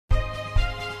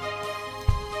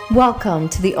Welcome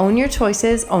to the Own Your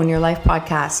Choices, Own Your Life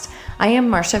podcast. I am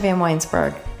Marsha Van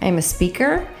Weinsberg. I am a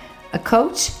speaker, a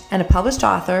coach, and a published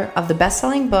author of the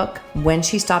best-selling book, When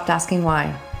She Stopped Asking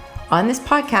Why. On this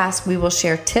podcast, we will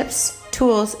share tips,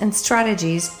 tools, and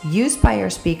strategies used by our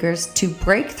speakers to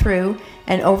break through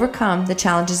and overcome the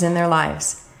challenges in their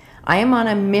lives. I am on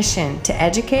a mission to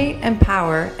educate,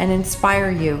 empower, and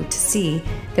inspire you to see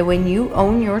that when you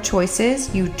own your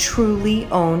choices, you truly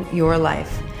own your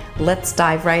life. Let's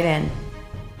dive right in.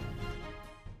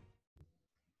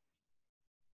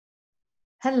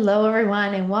 Hello,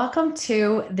 everyone, and welcome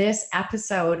to this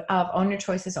episode of Own Your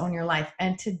Choices, Own Your Life.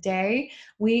 And today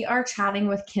we are chatting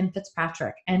with Kim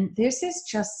Fitzpatrick. And this is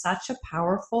just such a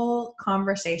powerful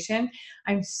conversation.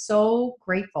 I'm so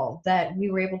grateful that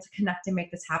we were able to connect and make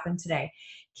this happen today.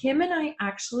 Kim and I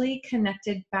actually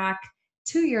connected back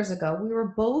 2 years ago. We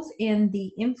were both in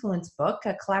the Influence book,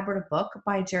 a collaborative book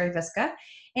by Jerry Visca,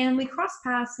 and we crossed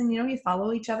paths and, you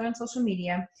follow each other on social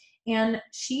media. And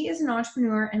she is an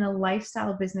entrepreneur and a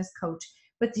lifestyle business coach,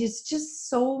 but there's just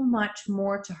so much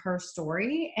more to her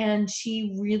story. And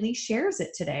she really shares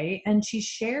it today. And she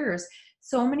shares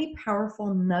so many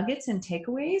powerful nuggets and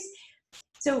takeaways.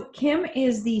 So Kim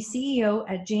is the CEO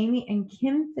at Jamie and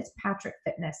Kim Fitzpatrick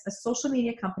Fitness, a social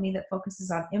media company that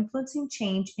focuses on influencing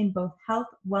change in both health,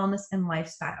 wellness, and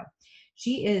lifestyle.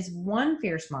 She is one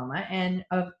fierce mama and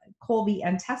of Colby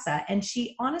and Tessa, and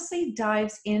she honestly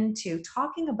dives into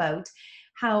talking about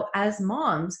how as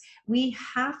moms, we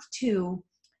have to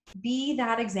be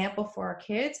that example for our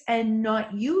kids and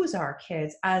not use our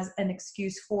kids as an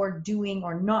excuse for doing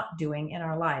or not doing in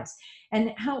our lives,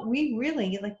 and how we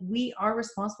really we are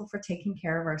responsible for taking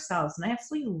care of ourselves. And I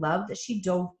absolutely love that she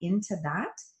dove into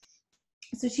that.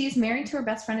 So she's married to her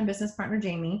best friend and business partner,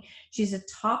 Jamie. She's a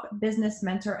top business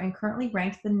mentor and currently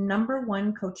ranked the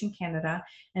 #1 coach in Canada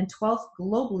and 12th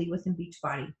globally within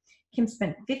Beachbody. Kim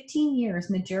spent 15 years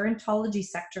in the gerontology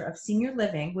sector of senior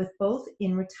living, with both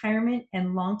in retirement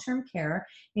and long-term care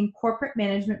in corporate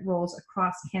management roles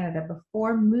across Canada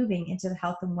before moving into the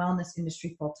health and wellness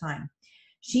industry full-time.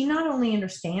 She not only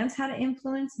understands how to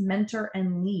influence, mentor,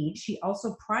 and lead, she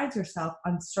also prides herself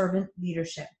on servant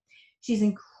leadership. She's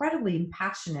incredibly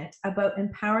passionate about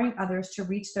empowering others to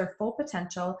reach their full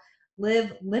potential,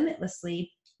 live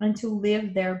limitlessly, and to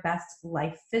live their best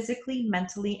life physically,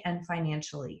 mentally, and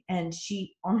financially. And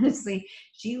she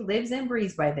lives and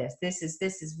breathes by this. This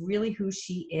is really who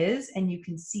she is, and you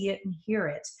can see it and hear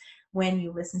it when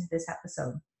you listen to this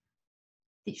episode.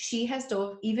 She has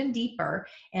dove even deeper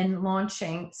in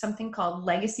launching something called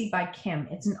Legacy by Kim.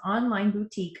 It's an online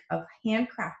boutique of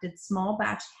handcrafted small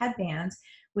batch headbands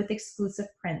with exclusive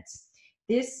prints.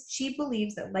 She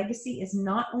believes that legacy is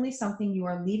not only something you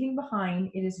are leaving behind,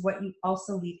 it is what you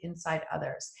also leave inside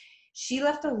others. She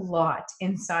left a lot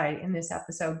inside in this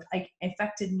episode,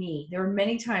 affected me. There were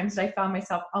many times that I found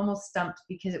myself almost stumped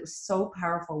because it was so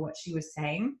powerful what she was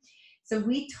saying. So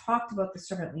we talked about the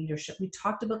servant leadership. We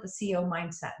talked about the CEO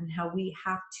mindset and how we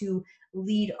have to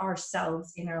lead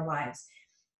ourselves in our lives.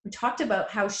 We talked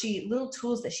about how little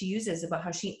tools that she uses, about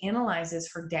how she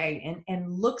analyzes her day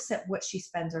and looks at what she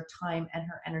spends her time and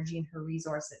her energy and her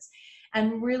resources,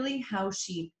 and really how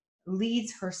she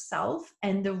leads herself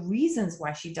and the reasons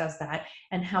why she does that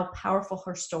and how powerful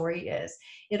her story is.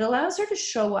 It allows her to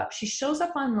show up. She shows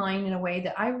up online in a way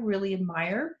that I really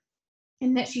admire,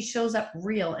 in that she shows up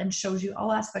real and shows you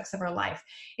all aspects of her life.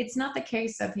 It's not the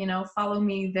case of, follow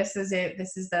me, this is it,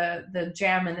 this is the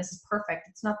jam, and this is perfect.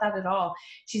 It's not that at all.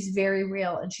 She's very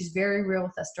real, and she's very real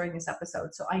with us during this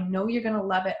episode. So I know you're going to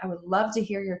love it. I would love to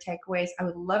hear your takeaways. I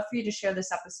would love for you to share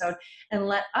this episode and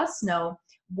let us know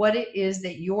what it is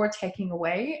that you're taking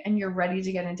away and you're ready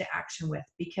to get into action with,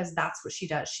 because that's what she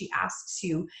does. She asks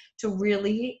you to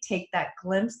really take that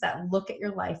glimpse, that look at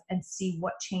your life, and see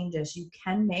what changes you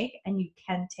can make and you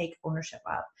can take ownership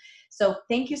of. So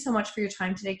thank you so much for your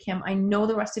time today, Kim. I know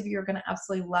the rest of you are going to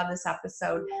absolutely love this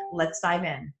episode. Let's dive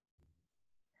in.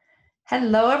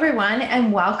 Hello, everyone,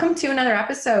 and welcome to another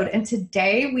episode. And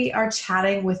today we are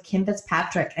chatting with Kim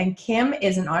Fitzpatrick. And Kim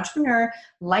is an entrepreneur,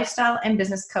 lifestyle, and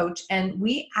business coach. And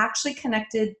we actually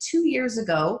connected 2 years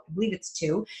ago, I believe it's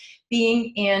 2,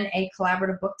 being in a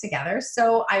collaborative book together.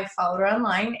 So I followed her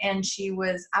online, and she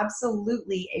was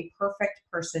absolutely a perfect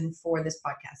person for this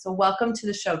podcast. So welcome to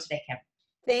the show today, Kim.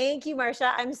 Thank you,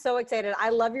 Marsha. I'm so excited. I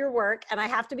love your work. And I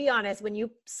have to be honest, when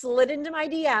you slid into my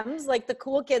DMs, like the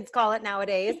cool kids call it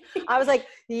nowadays, I was like,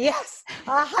 yes,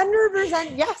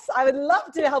 100% yes. I would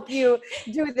love to help you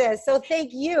do this. So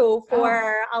thank you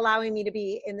for allowing me to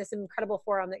be in this incredible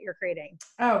forum that you're creating.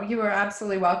 Oh, you are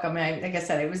absolutely welcome. And like I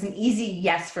said, it was an easy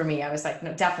yes for me. I was like,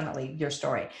 no, definitely your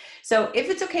story. So if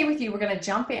it's okay with you, we're going to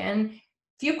jump in a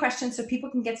few questions so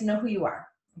people can get to know who you are.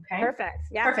 Okay. Perfect.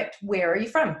 Yeah. Perfect. Where are you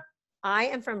from? I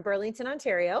am from Burlington,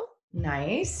 Ontario.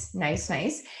 Nice. Grew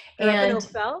up in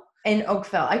Oakville. In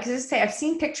Oakville. I could just say I've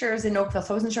seen pictures in Oakville,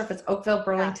 so I wasn't sure if it's Oakville,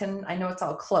 Burlington. Yeah. I know it's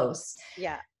all close.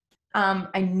 Yeah.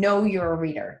 I know you're a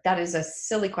reader. That is a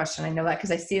silly question. I know that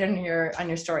because I see it on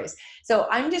your stories. So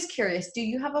I'm just curious, do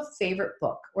you have a favorite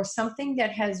book or something that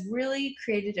has really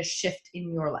created a shift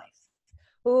in your life?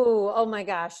 Ooh, oh my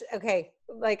gosh. Okay.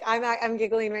 Like I'm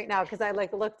giggling right now because I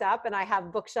like looked up and I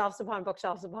have bookshelves upon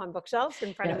bookshelves upon bookshelves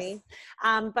in front of me.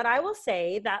 But I will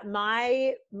say that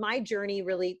my journey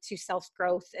really to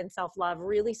self-growth and self-love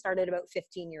really started about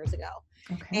 15 years ago.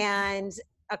 Okay. And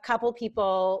a couple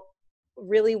people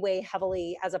really weigh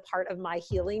heavily as a part of my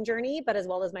healing journey, but as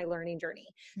well as my learning journey.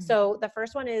 Mm-hmm. So the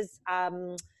first one is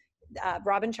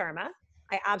Robin Sharma.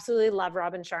 I absolutely love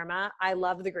Robin Sharma. I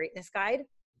love The Greatness Guide.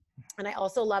 And I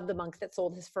also love The Monk That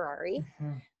Sold His Ferrari.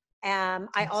 Mm-hmm.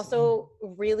 I also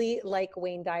really like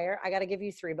Wayne Dyer. I got to give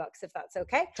you 3 books if that's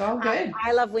okay. It's all good.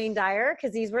 I love Wayne Dyer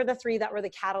because these were the 3 that were the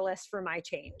catalyst for my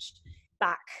change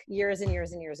back years and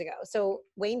years and years ago. So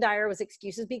Wayne Dyer was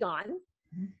Excuses Be Gone.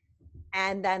 Mm-hmm.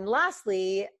 And then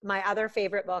lastly, my other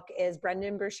favorite book is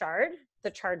Brendon Burchard,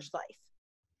 The Charged Life.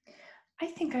 I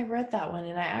think I read that one,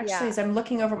 and I actually, as I'm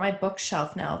looking over at my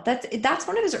bookshelf now, that's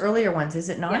one of his earlier ones, is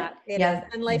it not? Yeah, it is.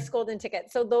 And Life's Golden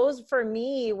Ticket. So those for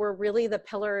me were really the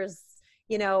pillars,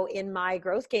 in my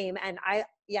growth game. And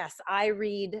I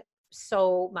read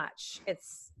so much.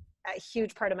 It's a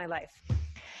huge part of my life.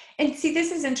 And see,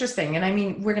 this is interesting. And I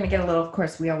mean, we're going to get a little, of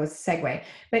course, we always segue,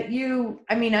 but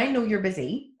I know you're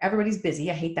busy. Everybody's busy.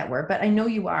 I hate that word, but I know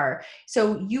you are.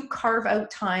 So you carve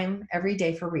out time every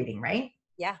day for reading, right?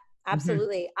 Yeah.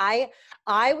 Absolutely. Mm-hmm.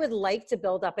 I would like to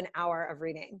build up an hour of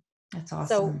reading. That's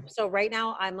awesome. So right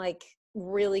now I'm like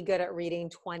really good at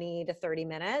reading 20 to 30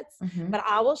 minutes, mm-hmm. but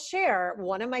I will share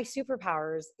one of my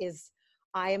superpowers is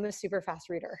I am a super fast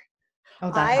reader.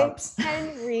 Oh, that helps. I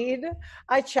can read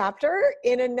a chapter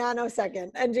in a nanosecond.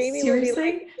 And Jamie Seriously?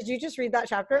 will be like, did you just read that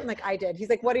chapter? I'm like, I did. He's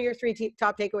like, what are your 3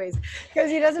 top takeaways?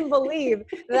 Because he doesn't believe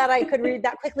that I could read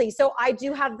that quickly. So I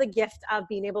do have the gift of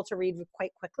being able to read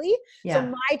quite quickly. Yeah. So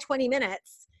my 20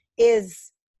 minutes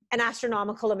is an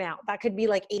astronomical amount. That could be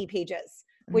like 80 pages,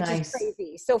 which is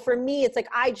crazy. So for me, it's like,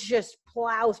 I just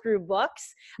plow through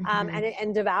books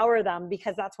and devour them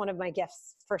because that's one of my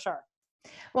gifts for sure.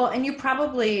 Well, and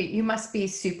you must be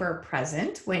super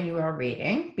present when you are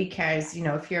reading because,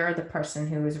 if you're the person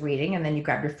who is reading and then you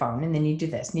grab your phone and then you do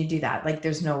this and you do that, like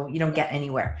you don't get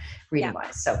anywhere reading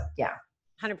wise. So yeah.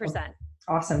 100%.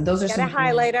 Awesome. Those are Get a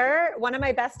highlighter. One of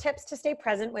my best tips to stay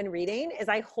present when reading is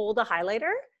I hold a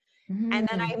highlighter and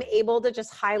then I'm able to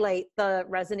just highlight the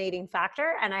resonating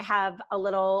factor. And I have a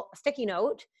little sticky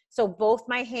note. So both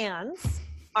my hands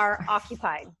are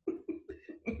occupied.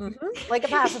 Mm-hmm. Like a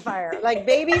pacifier, like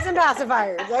babies and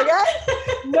pacifiers, okay?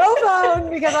 No phone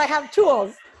because I have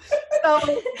tools.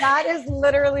 So that is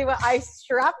literally what I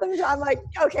strap them to. I'm like,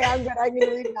 okay, I'm good. I can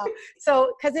read now.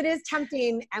 So, because it is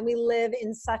tempting and we live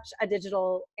in such a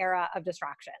digital era of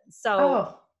distraction.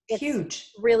 So it's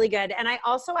huge. Really good. And I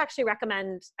also actually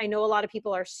recommend, I know a lot of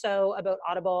people are so about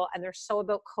Audible and they're so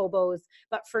about Kobos,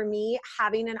 but for me,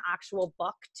 having an actual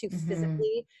book to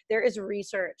physically, there is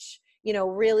research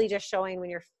really just showing when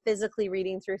you're physically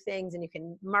reading through things and you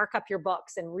can mark up your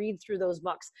books and read through those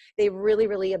books, they really,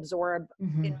 really absorb,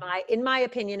 in my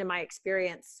opinion, in my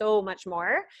experience, so much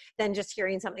more than just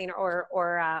hearing something or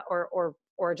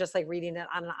just like reading it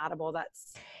on an Audible.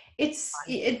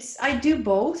 I do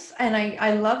both. And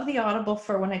I love the Audible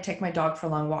for when I take my dog for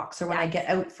long walks or when I get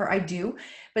out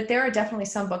but there are definitely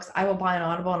some books I will buy an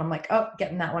Audible and I'm like,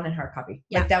 getting that one in hard copy.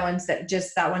 Yeah. Like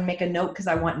that one, make a note because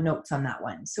I want notes on that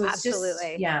one. So it's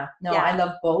absolutely. I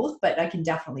love both, but I can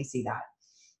definitely see that.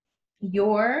 Do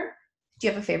you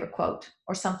have a favorite quote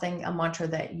or something, a mantra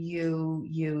that you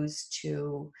use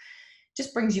to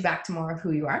just brings you back to more of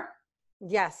who you are?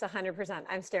 Yes, 100%.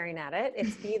 I'm staring at it.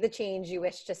 It's be the change you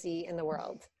wish to see in the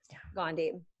world.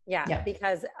 Gandhi. Yeah.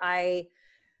 Because I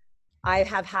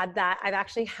have had that. I've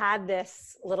actually had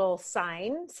this little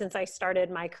sign since I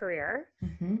started my career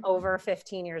over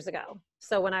 15 years ago.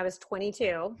 So when I was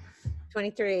 22,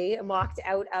 23, and walked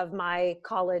out of my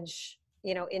college,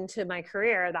 into my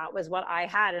career, that was what I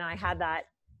had. And I had that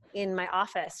in my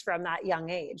office from that young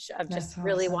age of just That's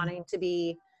really awesome. wanting to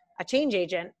be a change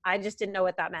agent. I just didn't know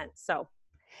what that meant. So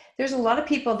There's a lot of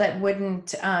people that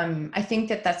wouldn't, I think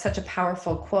that that's such a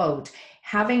powerful quote.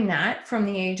 Having that from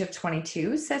the age of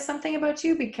 22 says something about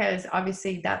you, because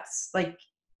obviously that's like,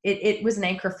 it was an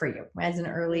anchor for you as an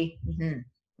early,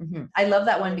 I love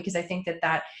that one, because I think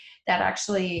that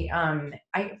actually,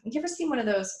 you ever seen one of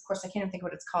those, of course, I can't even think of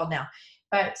what it's called now,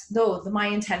 but though the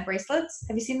Mayan tent bracelets,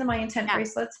 have you seen the Mayan tent yeah,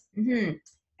 bracelets? You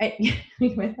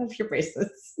might have your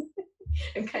bracelets.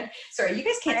 Okay. Sorry, you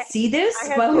guys can't see this. I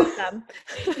have Well, two of them.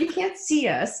 you can't see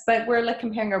us, but we're like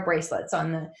comparing our bracelets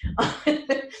on the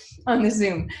on the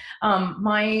Zoom.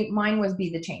 Mine was be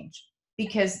the change,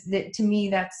 because to me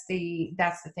that's the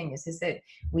thing is that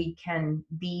we can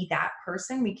be that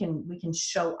person. We can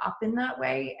show up in that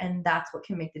way, and that's what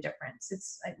can make the difference.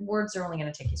 It's words are only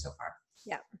going to take you so far.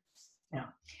 Yeah. Yeah.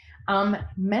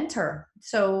 Mentor.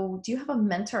 So do you have a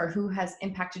mentor who has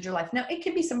impacted your life? Now, it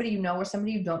could be somebody you know or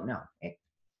somebody you don't know.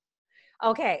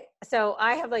 Okay. So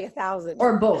I have like 1,000.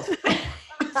 Or both.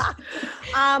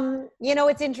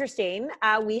 It's interesting.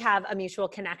 We have a mutual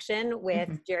connection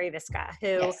with Jerry Visca,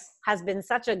 who has been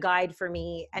such a guide for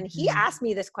me. And he asked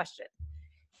me this question,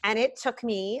 and it took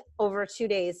me over 2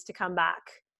 days to come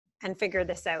back and figure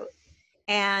this out.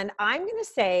 And I'm going to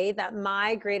say that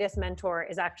my greatest mentor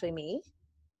is actually me.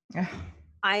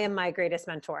 I am my greatest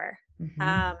mentor.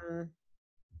 And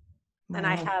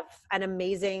I have an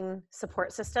amazing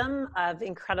support system of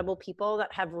incredible people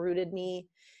that have rooted me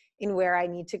in where I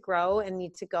need to grow and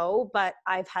need to go. But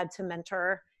I've had to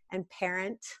mentor and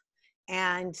parent,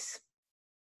 and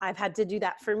I've had to do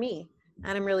that for me.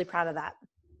 And I'm really proud of that.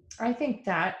 I think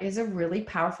that is a really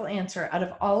powerful answer. Out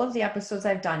of all of the episodes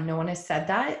I've done, no one has said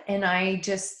that. And I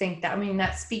just think that,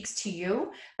 that speaks to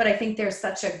you, but I think there's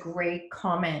such a great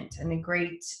comment and a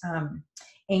great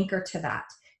anchor to that,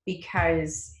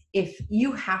 because if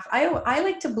you have, I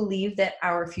like to believe that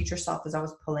our future self is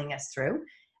always pulling us through.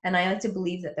 And I like to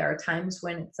believe that there are times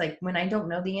when it's like, when I don't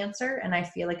know the answer, and I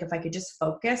feel like if I could just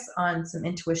focus on some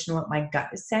intuition, what my gut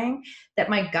is saying, that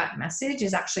my gut message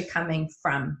is actually coming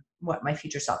from what my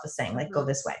future self is saying, like, go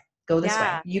this way,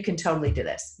 way. You can totally do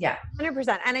this. Yeah.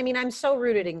 100%. And I'm so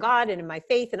rooted in God and in my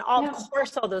faith and all, of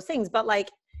course, all those things, but like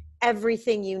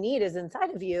everything you need is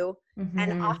inside of you.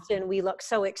 And often we look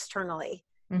so externally.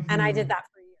 And I did that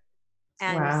for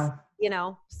years.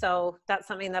 And, so that's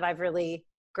something that I've really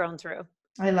grown through.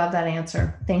 I love that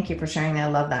answer. Thank you for sharing that.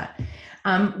 I love that.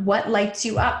 What lights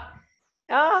you up?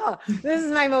 Oh, this is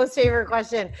my most favorite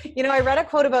question. I read a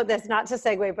quote about this, not to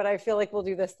segue, but I feel like we'll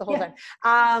do this the whole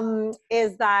time.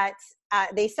 Is that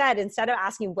they said, instead of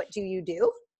asking, what do you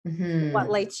do? What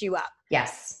lights you up?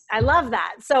 Yes. I love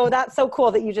that. So that's so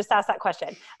cool that you just asked that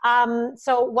question.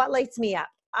 So what lights me up?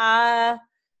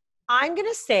 I'm going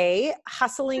to say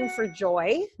hustling for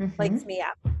joy lights me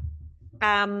up.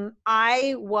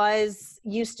 I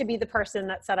used to be the person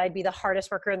that said I'd be the hardest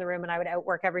worker in the room and I would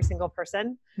outwork every single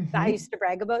person. I used to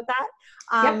brag about that.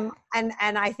 And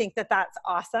I think that that's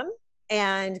awesome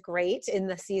and great in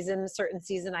the certain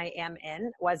season I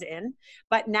was in.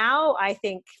 But now I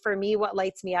think for me, what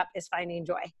lights me up is finding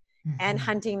joy and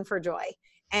hunting for joy.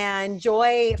 And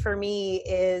joy for me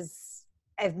is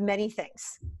of many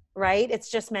things, right?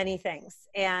 It's just many things.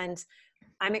 And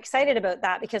I'm excited about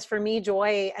that, because for me,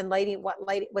 joy and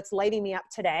what's lighting me up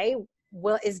today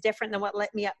is different than what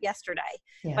lit me up yesterday.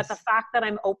 Yes. But the fact that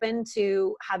I'm open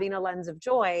to having a lens of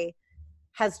joy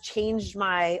has changed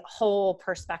my whole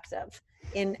perspective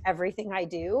in everything I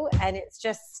do. And it's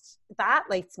just, that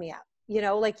lights me up.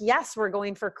 Yes, we're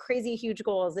going for crazy huge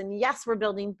goals, and yes, we're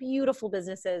building beautiful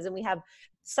businesses, and we have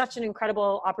such an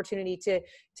incredible opportunity to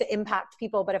impact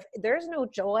people. But if there's no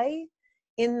joy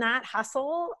in that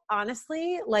hustle,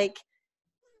 honestly,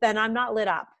 then I'm not lit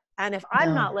up. And if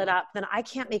I'm not lit up, then I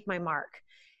can't make my mark.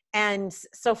 And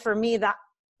so for me, that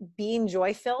being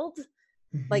joy-filled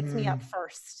lights me up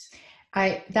first.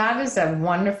 That is a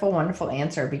wonderful, wonderful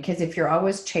answer, because if you're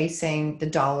always chasing the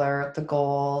dollar, the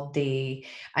goal,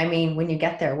 when you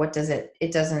get there, what does it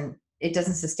doesn't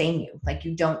sustain you. Like,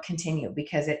 you don't continue,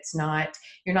 because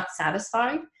you're not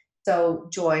satisfied. So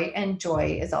joy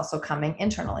is also coming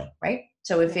internally, right?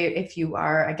 So if you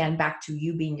are, again, back to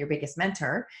you being your biggest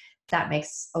mentor, that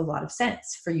makes a lot of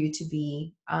sense for you to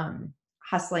be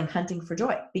hunting for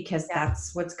joy, because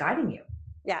that's what's guiding you.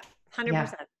 Yeah, 100%.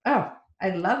 Yeah. Oh, I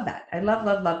love that. I love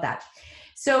that.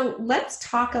 So let's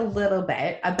talk a little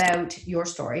bit about your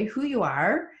story, who you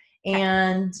are,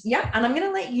 and I'm going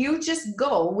to let you just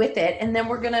go with it, and then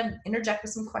we're going to interject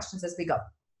with some questions as we go.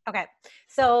 Okay.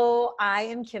 So I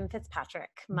am Kim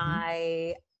Fitzpatrick. Mm-hmm.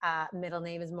 My middle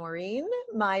name is Maureen.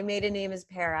 My maiden name is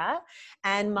Para.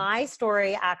 And my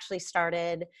story actually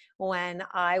started when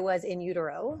I was in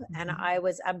utero and Mm-hmm. I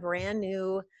was a brand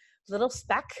new little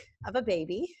speck of a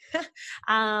baby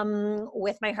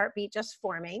with my heartbeat just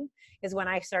forming is when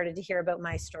I started to hear about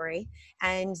my story.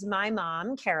 And my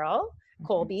mom, Carol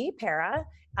Colby Para,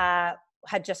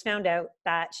 had just found out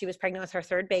that she was pregnant with her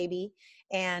third baby,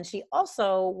 and she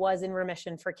also was in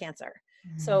remission for cancer.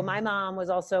 So my mom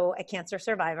was also a cancer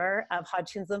survivor of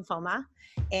Hodgkin's lymphoma,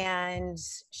 and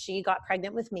she got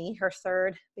pregnant with me, her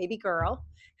third baby girl.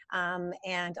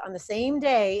 And on the same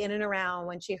day, in and around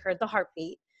when she heard the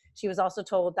heartbeat, she was also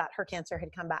told that her cancer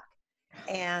had come back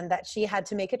and that she had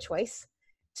to make a choice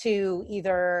to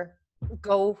either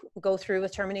go through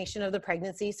with termination of the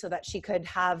pregnancy so that she could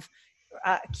have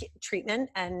treatment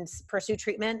and pursue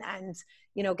treatment and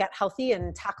get healthy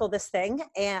and tackle this thing,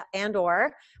 and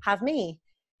or have me.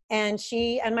 And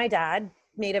she and my dad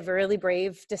made a really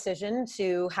brave decision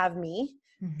to have me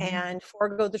Mm-hmm. and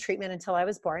forego the treatment until I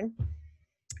was born.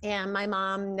 And my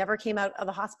mom never came out of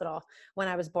the hospital when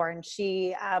I was born.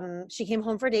 She came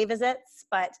home for day visits,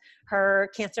 but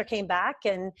her cancer came back,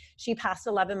 and she passed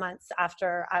 11 months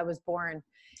after I was born.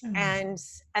 Mm-hmm.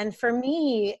 And for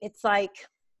me, it's like,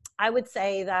 I would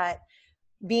say that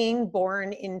being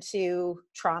born into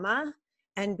trauma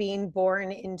and being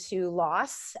born into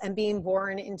loss and being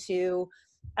born into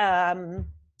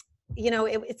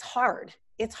it's hard.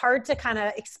 It's hard to kind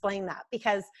of explain that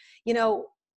because you know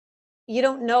you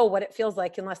don't know what it feels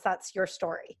like unless that's your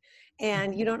story.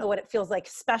 And you don't know what it feels like,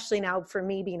 especially now for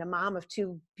me being a mom of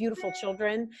two beautiful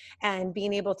children and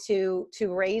being able to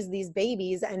raise these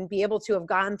babies and be able to have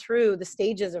gone through the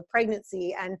stages of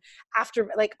pregnancy and after,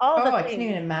 like, all the Oh, I can't things.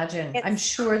 even imagine. I'm It's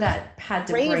sure that had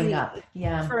to bring crazy up.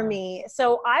 Yeah. for me.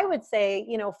 So I would say,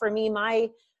 for me,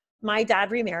 my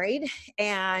dad remarried,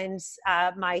 and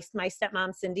my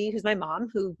stepmom Cindy, who's my mom,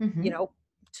 who Mm-hmm.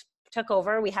 took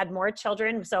over. We had more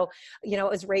children, so it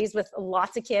was raised with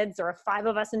lots of kids. There were 5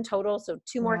 of us in total, so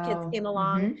 2 more kids Wow. came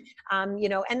along.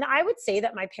 Mm-hmm. And I would say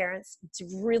that my parents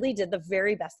really did the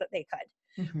very best that they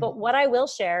could. Mm-hmm. But what I will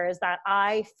share is that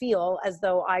I feel as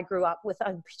though I grew up with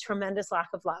a tremendous lack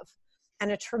of love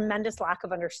and a tremendous lack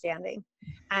of understanding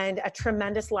and a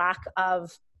tremendous lack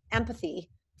of empathy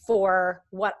for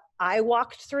what I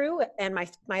walked through and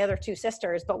my other 2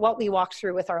 sisters, but what we walked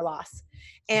through with our loss.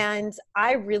 And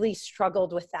I really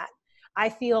struggled with that. I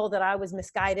feel that I was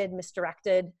misguided,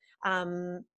 misdirected.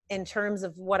 In terms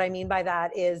of what I mean by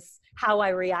that is how I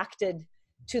reacted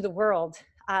to the world.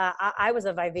 I was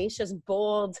a vivacious,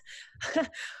 bold,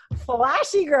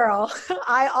 flashy girl.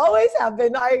 I always have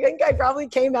been. I think I probably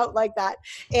came out like that.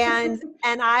 And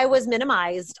I was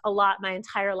minimized a lot my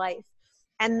entire life.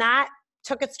 And that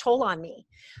took its toll on me.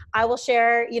 I will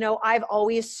share, I've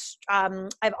always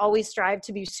strived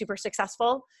to be super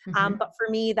successful. Mm-hmm. But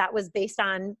for me, that was based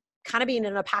on kind of being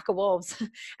in a pack of wolves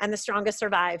and the strongest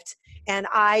survived. And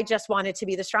I just wanted to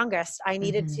be the strongest. I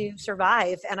needed Mm-hmm. to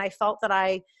survive. And I felt that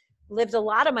I lived a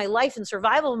lot of my life in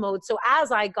survival mode. So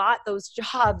as I got those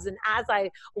jobs and as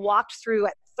I walked through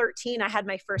at 13, I had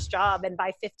my first job. And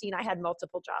by 15, I had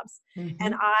multiple jobs. Mm-hmm.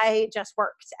 And I just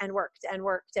worked and worked and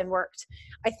worked and worked.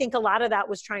 I think a lot of that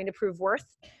was trying to prove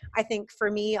worth. I think for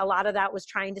me, a lot of that was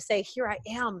trying to say, here I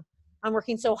am. I'm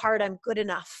working so hard. I'm good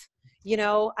enough.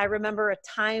 I remember a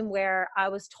time where I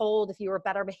was told if you were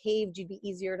better behaved, you'd be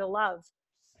easier to love.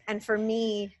 And for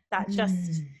me, that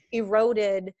just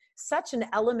eroded such an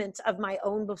element of my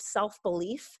own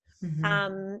self-belief.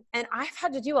 Mm-hmm. And I've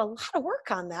had to do a lot of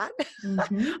work on that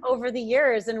Mm-hmm. over the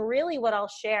years. And really what I'll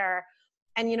share,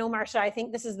 and Marsha, I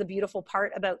think this is the beautiful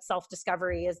part about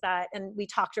self-discovery is that, and we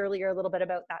talked earlier a little bit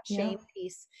about that shame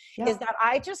piece, is that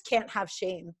I just can't have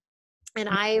shame. And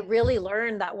I really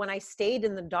learned that when I stayed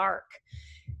in the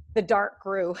dark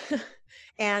grew.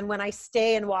 And when I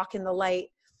stay and walk in the light,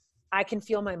 I can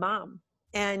feel my mom.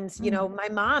 And, my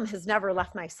mom has never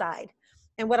left my side.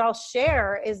 And what I'll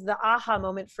share is the aha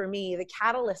moment for me, the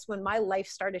catalyst when my life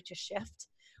started to shift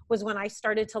was when I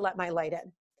started to let my light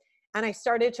in. And I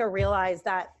started to realize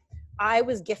that I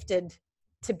was gifted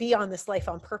to be on this life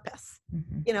on purpose.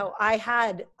 Mm-hmm.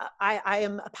 I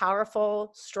am a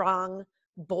powerful, strong,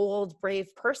 bold,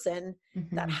 brave person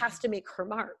that has to make her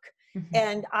mark. Mm-hmm.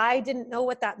 And I didn't know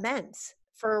what that meant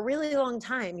for a really long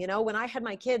time. When I had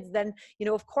my kids, then,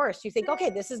 of course you think, okay,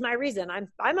 this is my reason.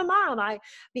 I'm a mom.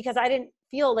 Because I didn't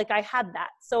feel like I had that.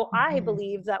 So I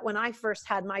believe that when I first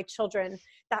had my children,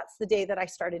 that's the day that I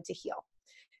started to heal.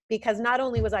 Because not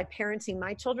only was I parenting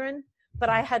my children, but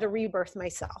I had to rebirth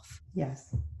myself.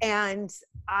 Yes. And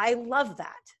I love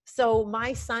that. So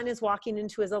my son is walking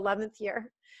into his 11th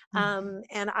year.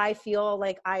 And I feel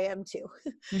like I am too.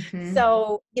 Mm-hmm.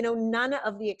 So, none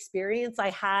of the experience I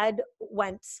had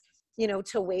went,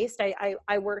 to waste.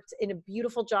 I worked in a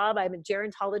beautiful job. I'm a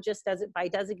gerontologist by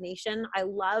designation. I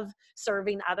love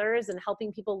serving others and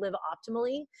helping people live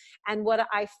optimally. And what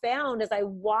I found as I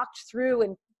walked through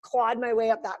and clawed my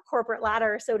way up that corporate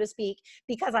ladder, so to speak,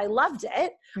 because I loved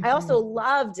it. Mm-hmm. I also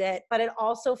loved it, but it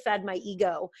also fed my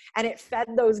ego, and it fed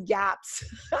those gaps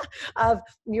of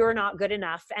you're not good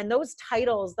enough. And those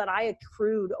titles that I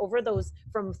accrued over those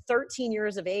from 13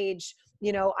 years of age,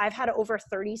 I've had over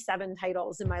 37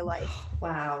 titles in my life.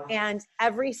 Wow. And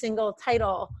every single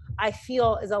title I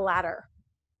feel is a ladder.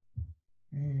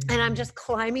 And I'm just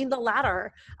climbing the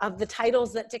ladder of the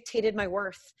titles that dictated my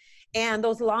worth, and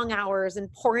those long hours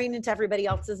and pouring into everybody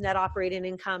else's net operating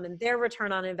income and their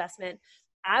return on investment.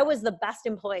 I was the best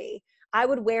employee. I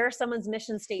would wear someone's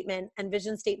mission statement and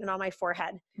vision statement on my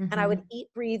forehead, and I would eat,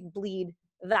 breathe, bleed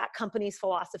that company's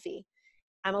philosophy.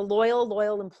 I'm a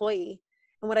loyal employee.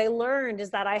 And what I learned is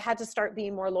that I had to start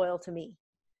being more loyal to me.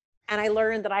 And I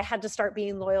learned that I had to start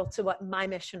being loyal to what my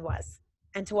mission was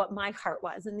and to what my heart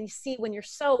was. And you see, when you're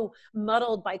so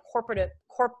muddled by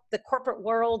the corporate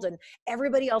world and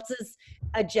everybody else's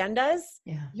agendas,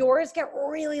 yours get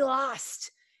really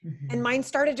lost. And mine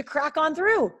started to crack on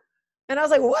through. And I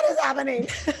was like, what is happening?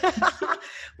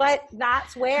 But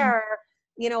that's where,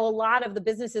 a lot of the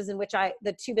businesses in which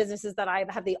the two businesses that I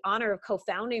have the honor of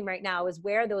co-founding right now is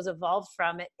where those evolved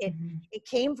from. It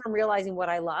came from realizing what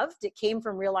I loved. It came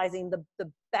from realizing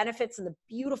the benefits and the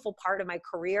beautiful part of my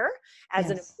career as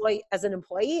an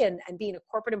employee and being a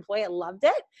corporate employee. I loved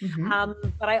it.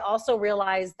 But I also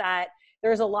realized that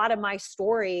there's a lot of my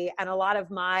story and a lot of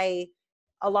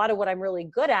what I'm really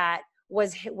good at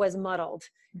was muddled,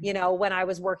 when I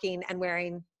was working and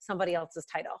wearing somebody else's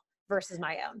title versus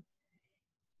my own.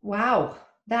 Wow.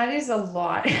 That is a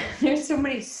lot. There's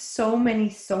so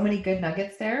many good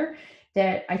nuggets there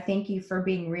that I thank you for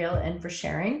being real and for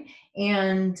sharing.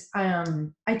 And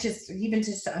I just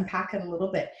to unpack it a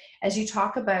little bit, as you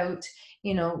talk about,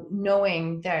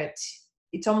 knowing that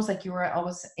it's almost like you were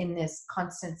always in this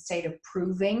constant state of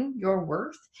proving your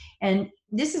worth. And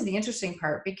this is the interesting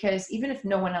part, because even if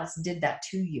no one else did that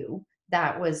to you,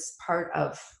 that was part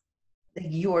of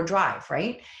your drive,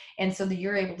 right? And so that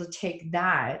you're able to take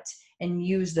that and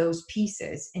use those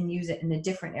pieces and use it in a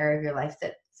different area of your life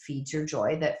that feeds your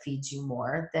joy, that feeds you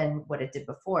more than what it did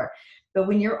before. But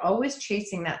when you're always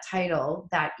chasing that title,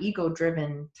 that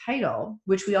ego-driven title,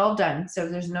 which we all done, so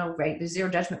there's zero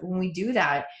judgment. When we do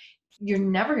that, you're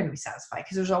never going to be satisfied,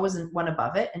 because there's always one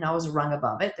above it and always a rung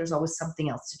above it. There's always something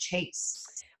else to chase.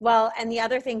 Well, and the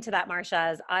other thing to that,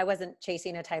 Marsha, is I wasn't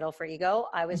chasing a title for ego.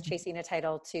 I was chasing a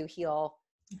title to heal.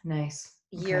 Nice.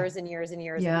 Years and years and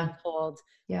years being told.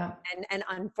 Yeah. And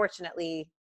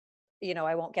unfortunately,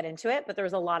 I won't get into it, but there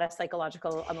was a lot of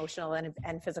psychological, emotional,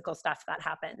 and physical stuff that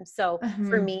happened. So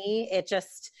for me, it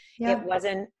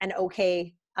wasn't an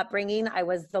okay upbringing. I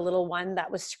was the little one that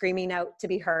was screaming out to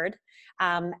be heard.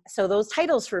 So those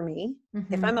titles for me,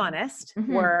 if I'm honest,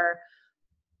 were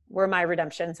my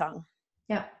redemption song.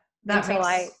 Yeah.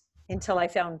 Until I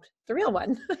found the real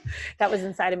one that was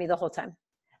inside of me the whole time.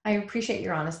 I appreciate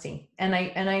your honesty. And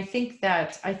I think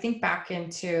back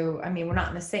into,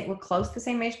 we're close to the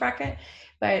same age bracket,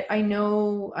 but I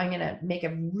know I'm going to make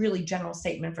a really general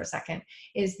statement for a second,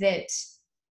 is that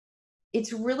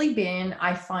it's really been,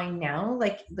 I find now,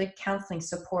 like counseling,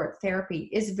 support, therapy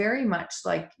is very much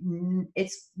like,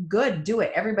 it's good. Do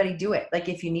it. Everybody do it. Like,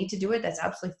 if you need to do it, that's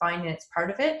absolutely fine. And it's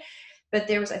part of it. But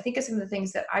there was, I think, of some of the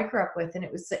things that I grew up with, and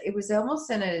it was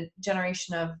almost in a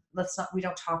generation of, we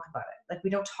don't talk about it. Like, we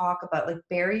don't talk about, like,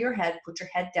 bury your head, put your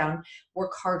head down,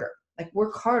 work harder. Like,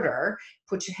 work harder,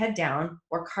 put your head down,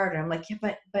 work harder. I'm like,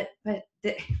 yeah,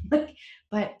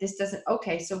 but this doesn't,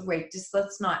 okay, so great, just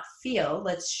let's not feel,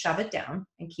 let's shove it down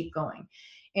and keep going.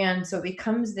 And so it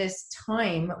becomes this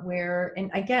time where,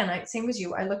 and again, same as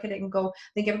you, I look at it and go,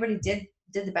 I think everybody did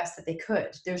the best that they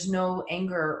could. There's no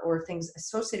anger or things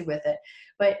associated with it,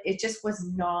 but it just was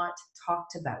not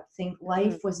talked about.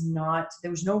 Life was not,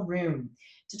 there was no room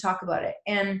to talk about it.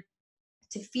 And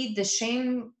to feed the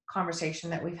shame conversation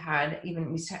that we've had,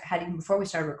 even before we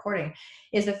started recording,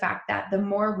 is the fact that the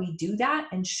more we do that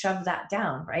and shove that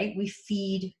down, right? We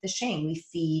feed the shame, we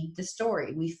feed the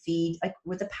story, we feed, like,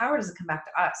 with the power doesn't come back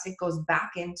to us. It goes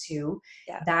back into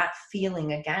that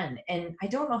feeling again. And I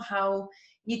don't know how,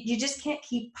 you just can't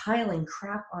keep piling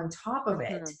crap on top of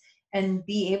it and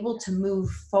be able to move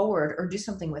forward or do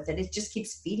something with it. It just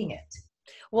keeps feeding it.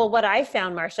 Well, what I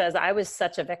found, Marcia, is I was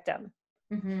such a victim.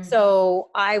 Mm-hmm. So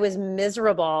I was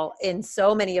miserable in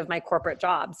so many of my corporate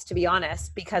jobs, to be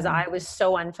honest, because I was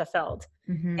so unfulfilled.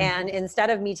 Mm-hmm. And instead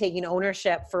of me taking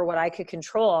ownership for what I could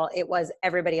control, it was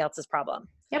everybody else's problem.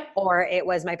 Yep. Or it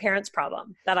was my parents'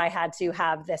 problem that I had to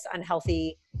have this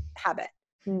unhealthy habit.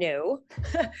 No,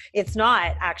 it's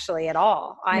not actually at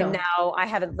all. I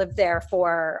haven't lived there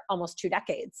for almost 2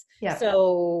 decades. Yeah.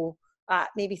 So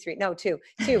maybe 3, no, 2,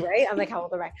 right? I'm like, how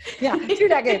old am I? Yeah, 2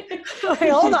 decades.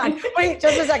 Wait, hold on. Wait,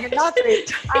 just a second. Not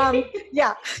 3.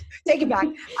 Yeah, take it back.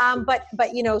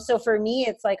 But you know, so for me,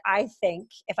 it's like, I think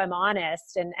if I'm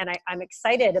honest and I'm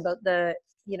excited about the,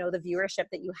 you know, the viewership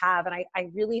that you have. And I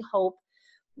really hope,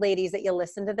 ladies, that you'll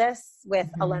listen to this with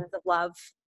a lens of love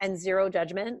and zero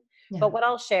judgment. Yeah. But what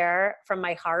I'll share from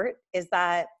my heart is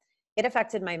that it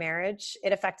affected my marriage.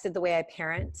 It affected the way I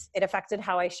parent. It affected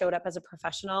how I showed up as a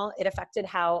professional. It affected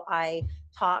how I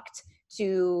talked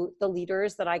to the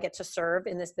leaders that I get to serve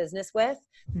in this business with.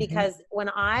 Because when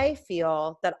I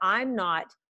feel that I'm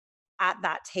not at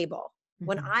that table,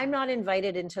 when I'm not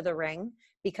invited into the ring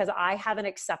because I haven't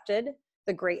accepted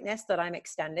the greatness that I'm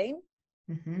extending,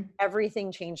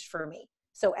 everything changed for me.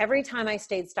 So every time I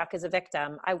stayed stuck as a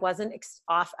victim, I wasn't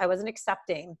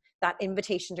accepting that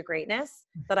invitation to greatness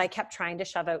that I kept trying to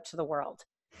shove out to the world.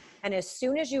 And as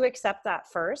soon as you accept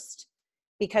that first,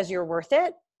 because you're worth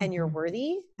it and you're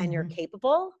worthy and you're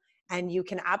capable and you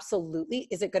can absolutely,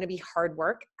 is it going to be hard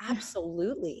work?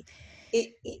 Absolutely.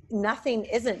 Nothing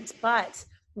isn't, but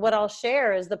what I'll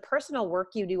share is the personal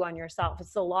work you do on yourself.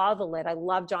 It's the law of the lid. I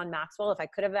love John Maxwell. If I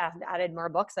could have added more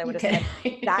books, I would have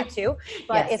said that too.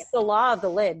 But yes, it's the law of the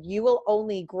lid. You will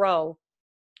only grow,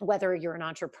 whether you're an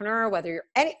entrepreneur, whether you're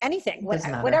anything,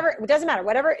 whatever, it doesn't matter,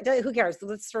 whatever, who cares?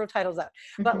 Let's throw titles out.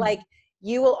 But like,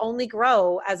 you will only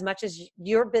grow as much as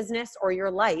your business or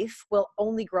your life will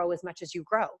only grow as much as you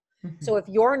grow. So if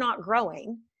you're not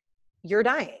growing, you're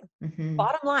dying.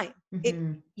 Bottom line,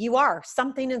 you are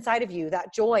something inside of you,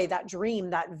 that joy, that dream,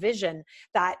 that vision,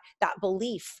 that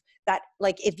belief, that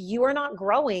like, if you are not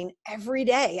growing every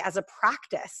day as a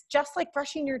practice, just like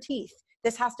brushing your teeth,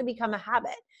 this has to become a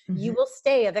habit. You will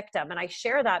stay a victim. And I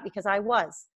share that because I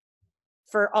was,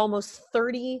 for almost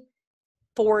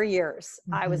 34 years,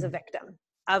 I was a victim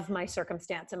of my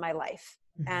circumstance in my life.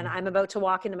 And I'm about to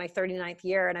walk into my 39th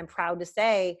year. And I'm proud to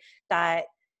say that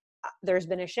there's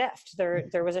been a shift.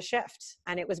 There was a shift.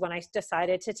 And it was when I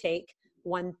decided to take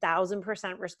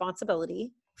 1000%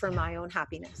 responsibility for my own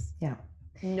happiness. Yeah.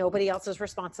 Nobody else is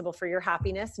responsible for your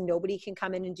happiness. Nobody can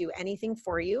come in and do anything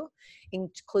for you,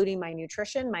 including my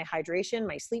nutrition, my hydration,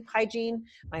 my sleep hygiene,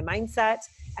 my mindset,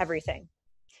 everything.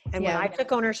 And when I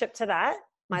took ownership to that,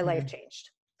 my life changed.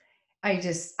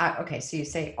 Okay, so you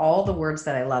say all the words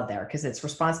that I love there, because it's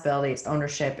responsibility, it's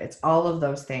ownership, it's all of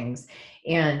those things.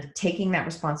 And taking that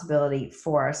responsibility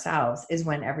for ourselves is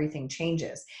when everything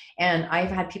changes. And I've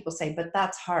had people say, but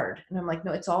that's hard. And I'm like,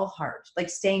 no, it's all hard.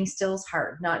 Like, staying still is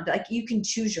hard. Not like, you can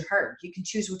choose your hard. You can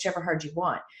choose whichever hard you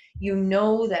want. You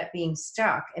know that being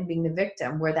stuck and being the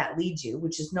victim, where that leads you,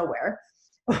 which is nowhere,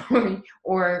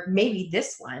 or maybe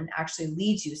this one actually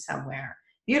leads you somewhere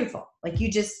beautiful. Like, you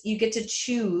get to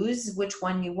choose which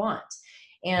one you want.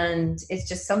 And it's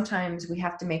just, sometimes we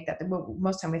have to make that,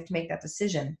 most time we have to make that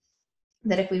decision,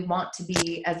 that if we want to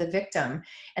be as a victim,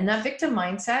 and that victim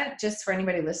mindset, just for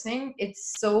anybody listening,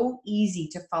 it's so easy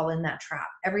to fall in that trap.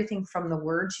 Everything from the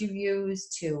words you use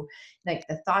to like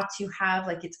the thoughts you have,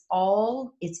 like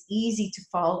it's easy to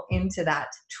fall into that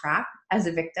trap as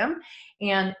a victim.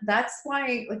 And that's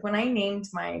why, like, when I named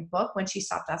my book, When She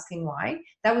Stopped Asking Why,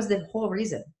 that was the whole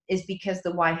reason, is because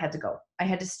the why had to go. I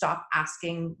had to stop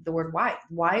asking the word why.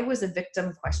 Why was a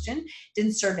victim question,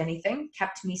 didn't serve anything,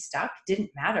 kept me stuck, didn't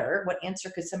matter. What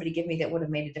answer could somebody give me that would have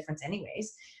made a difference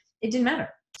anyways? It didn't matter.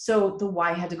 So the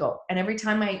why had to go. And every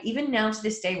time even now to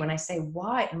this day, when I say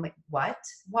why, I'm like, what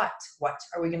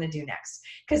are we going to do next?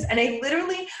 And I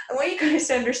want you guys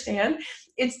to understand,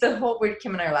 it's the whole,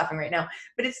 Kim and I are laughing right now,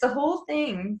 but it's the whole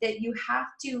thing that you have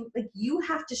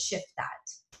to shift that.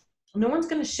 No one's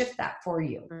going to shift that for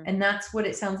you. And that's what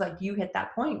it sounds like you hit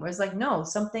that point where it's like, no,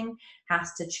 something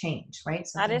has to change, right?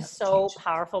 That is so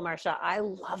powerful, Marcia. I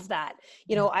love that.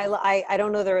 You know, I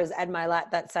don't know, there was Ed Milet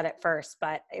that said it first,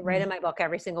 but right in my book,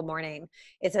 every single morning,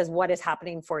 it says, what is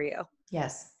happening for you?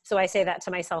 Yes. So I say that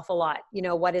to myself a lot. You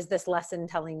know, what is this lesson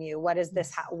telling you? What is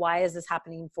this? Why is this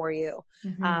happening for you?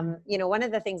 You know, one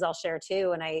of the things I'll share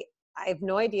too, and I have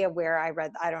no idea where I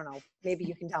read, I don't know, maybe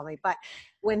you can tell me, but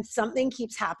when something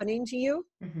keeps happening to you,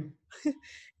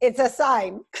 it's a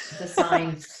sign. It's a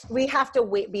sign. We have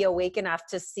to be awake enough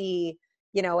to see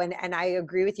and I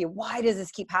agree with you. Why does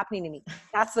this keep happening to me?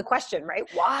 That's the question, right?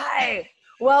 Why?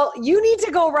 Well, you need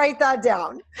to go write that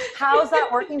down. How's that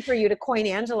working for you, to coin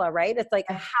Angela, right? It's like,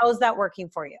 how's that working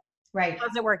for you? Right.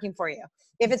 How's it working for you?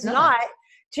 If it's not,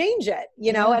 change it,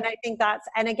 and I think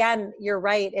and again, you're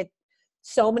right.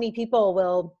 So many people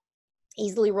will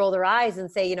easily roll their eyes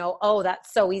and say, oh,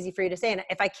 that's so easy for you to say. And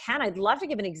if I can, I'd love to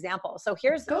give an example. So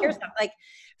here's like,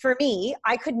 for me,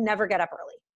 I could never get up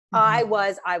early. I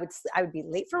would be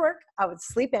late for work. I would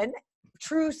sleep in.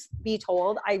 Truth be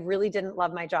told, I really didn't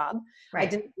love my job. Right. I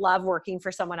didn't love working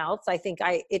for someone else. I think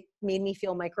it made me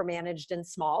feel micromanaged and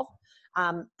small.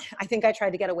 I think I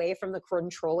tried to get away from the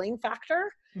controlling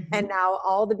factor. And now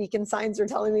all the beacon signs are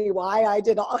telling me why I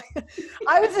did all.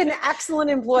 I was an excellent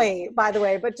employee, by the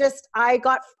way, but just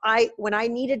when I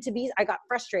needed to be, I got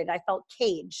frustrated. I felt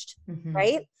caged,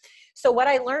 right? So what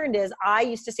I learned is, I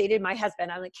used to say to my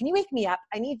husband, I'm like, can you wake me up?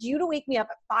 I need you to wake me up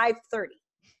at 5:30.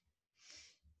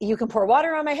 You can pour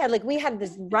water on my head. Like, we had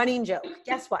this running joke.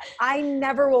 Guess what? I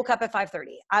never woke up at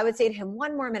 5:30. I would say to him,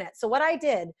 1 more minute. So what I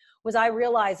did was, I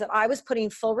realized that I was putting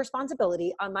full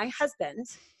responsibility on my husband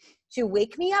to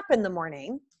wake me up in the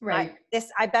morning. Right.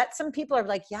 I bet some people are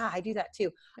like, yeah, I do that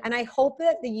too. And I hope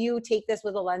that you take this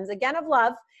with a lens, again, of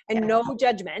love and no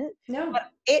judgment. No.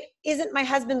 But it isn't my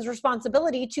husband's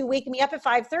responsibility to wake me up at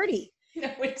 5:30. No,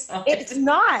 it's not. It's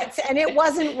not. And it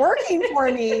wasn't working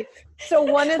for me. So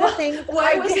one of the things.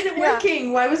 Why wasn't it working?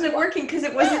 Yeah. Why wasn't it working? Because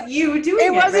it wasn't you doing it.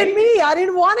 It wasn't me. I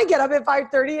didn't want to get up at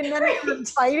 5:30, and then it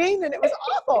was fighting, and it was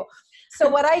awful. So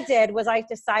what I did was, I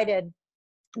decided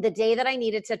the day that I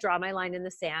needed to draw my line in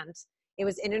the sand, it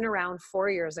was in and around 4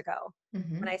 years ago.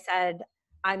 And I said,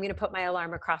 I'm going to put my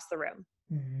alarm across the room.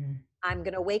 I'm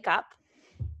going to wake up.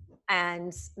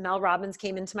 And Mel Robbins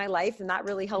came into my life, and that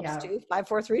really helps too. 5,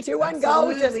 4, 3, 2, 1,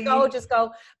 Absolutely. just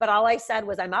go. But all I said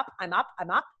was, I'm up. And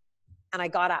I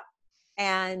got up,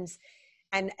 and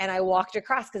I walked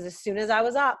across, because as soon as I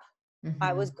was up,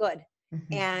 I was good.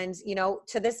 And,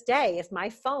 to this day, if my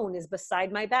phone is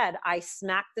beside my bed, I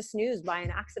smacked the snooze by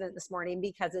an accident this morning,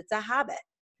 because it's a habit.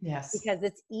 Yes. Because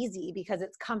it's easy, because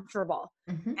it's comfortable.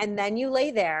 And then you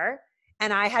lay there,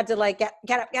 and I had to like,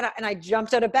 get up. And I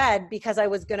jumped out of bed because I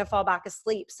was going to fall back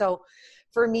asleep. So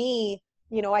for me,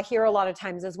 I hear a lot of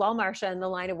times as well, Marsha, in the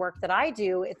line of work that I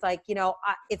do, it's like,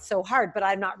 it's so hard, but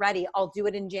I'm not ready. I'll do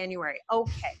it in January.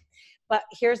 Okay. But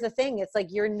here's the thing. It's like,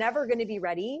 you're never going to be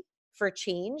ready for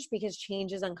change, because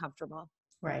change is uncomfortable.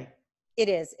 Right. It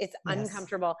is. It's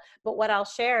uncomfortable. But what I'll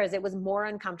share is, it was more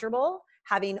uncomfortable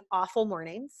having awful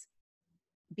mornings,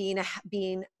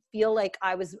 feel like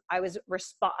I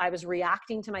was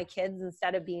reacting to my kids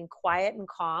instead of being quiet and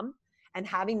calm, and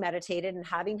having meditated and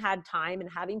having had time and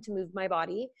having to move my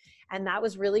body. And that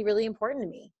was really, really important to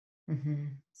me.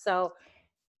 So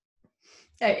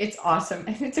it's awesome.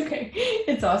 It's okay.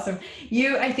 It's awesome.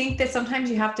 I think that sometimes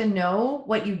you have to know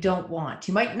what you don't want.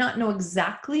 You might not know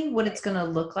exactly what it's going to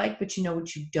look like, but you know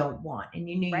what you don't want. And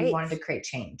you knew you wanted to create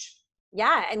change.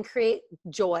 Yeah. And create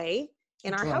joy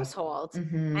in our household.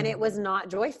 And it was not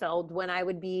joy-filled when I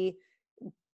would be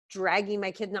dragging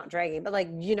my kids, not dragging, but like,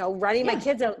 running my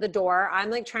kids out the door. I'm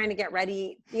like trying to get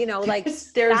ready, like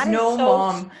there's no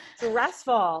mom.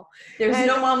 Stressful. There's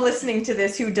no mom listening to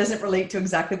this who doesn't relate to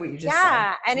exactly what you just said.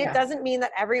 Yeah. And it doesn't mean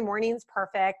that every morning's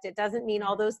perfect. It doesn't mean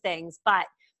all those things, but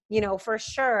for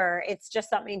sure, it's just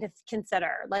something to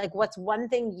consider. Like, what's one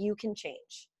thing you can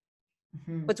change?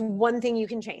 What's one thing you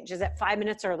can change? Is it 5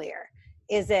 minutes earlier?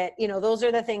 Is it, those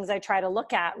are the things I try to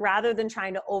look at, rather than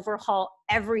trying to overhaul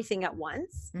everything at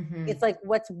once. It's like,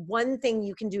 what's one thing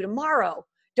you can do tomorrow?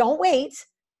 Don't wait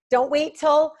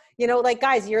till,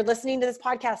 guys, you're listening to this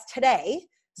podcast today.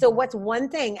 So what's one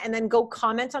thing? And then go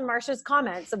comment on Marsha's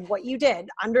comments of what you did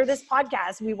under this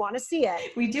podcast. We want to see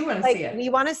it. We do want to see it. We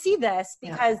want to see this,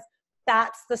 because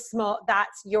that's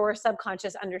your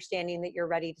subconscious understanding that you're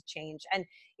ready to change. And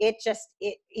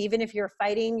even if you're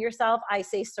fighting yourself, I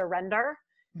say surrender.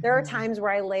 There are times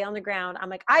where I lay on the ground. I'm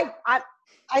like, I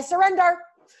surrender.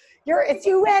 It's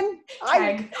you win. What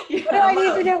do I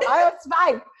need to do? It's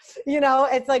fine.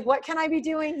 It's like, what can I be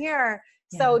doing here?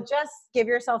 Yeah. So just give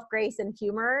yourself grace and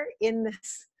humor in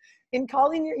this, in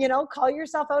calling call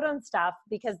yourself out on stuff,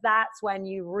 because that's when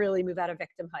you really move out of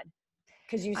victimhood.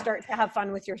 Because you start to have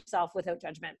fun with yourself without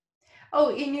judgment.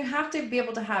 Oh, and you have to be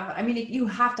able to you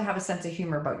have to have a sense of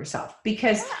humor about yourself,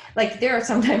 because like, there are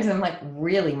sometimes I'm like,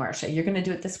 really, Marsha, you're going to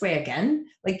do it this way again?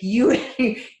 Like,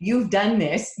 you've done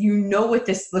this, what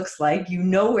this looks like,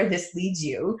 where this leads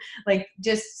you. Like,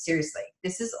 just seriously,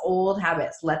 this is old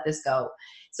habits. Let this go.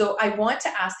 So I want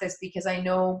to ask this because I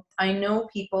know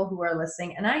people who are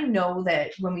listening, and I know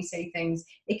that when we say things,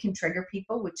 it can trigger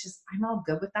people, which is, I'm all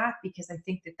good with that because I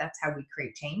think that that's how we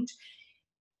create change.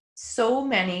 So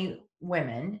many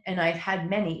women, and I've had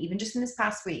many, even just in this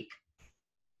past week,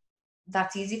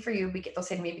 that's easy for you because they'll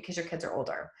say to me, because your kids are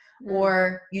older,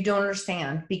 or you don't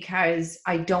understand because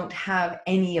I don't have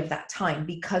any of that time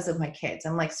because of my kids.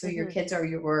 I'm like, so your kids are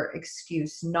your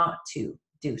excuse not to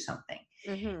do something.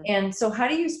 And so how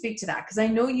do you speak to that? Because I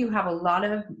know you have a lot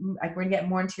of, like, we're gonna get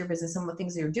more into your business and what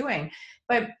things that you're doing,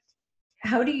 but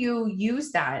how do you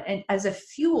use that and as a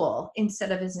fuel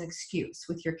instead of as an excuse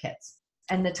with your kids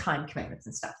and the time commitments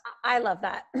and stuff? I love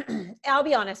that. I'll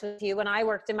be honest with you. When I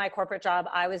worked in my corporate job,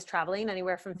 I was traveling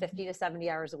anywhere from 50 to 70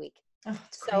 hours a week. Oh,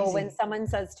 so when someone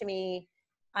says to me,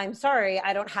 I'm sorry,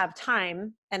 I don't have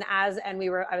time. And I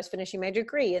was finishing my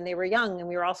degree and they were young and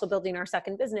we were also building our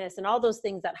second business and all those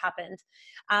things that happened.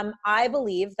 I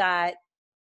believe that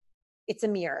it's a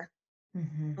mirror.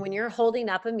 When you're holding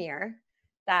up a mirror,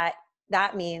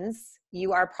 that means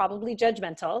you are probably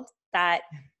judgmental, that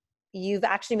you've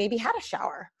actually maybe had a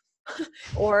shower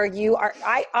or you are,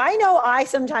 I know I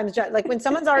sometimes like when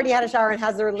someone's already had a shower and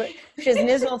has their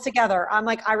shiznizzel together, I'm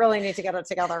like, I really need to get it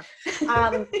together.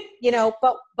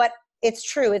 But it's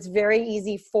true. It's very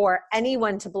easy for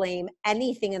anyone to blame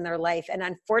anything in their life. And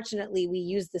unfortunately, we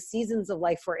use the seasons of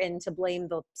life we're in to blame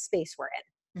the space we're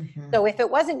in. So if it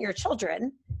wasn't your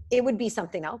children, it would be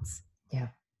something else. Yeah.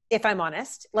 If I'm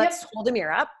honest, let's hold a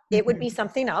mirror up. It would be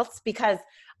something else because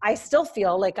I still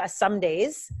feel like some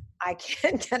days I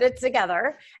can't get it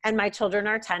together and my children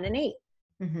are 10 and 8.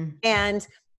 And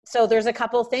so there's a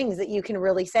couple things that you can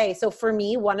really say. So for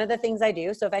me, one of the things I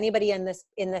do, so if anybody in this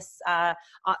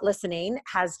listening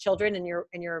has children and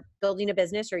you're building a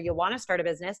business or you want to start a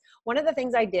business, one of the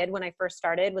things I did when I first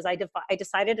started was I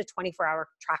decided a 24-hour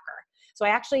tracker. So I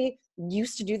actually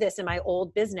used to do this in my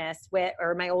old business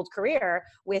or my old career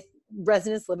with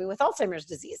residents living with Alzheimer's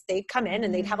disease. They'd come in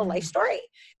and they'd have a life story.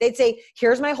 They'd say,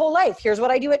 here's my whole life. Here's what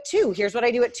I do at 2. Here's what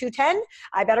I do at 2:10.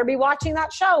 I better be watching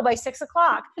that show by 6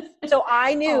 o'clock. So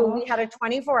I knew we had a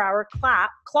 24-hour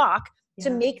clock to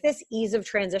make this ease of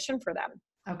transition for them.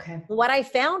 Okay. What I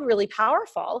found really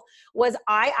powerful was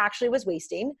I actually was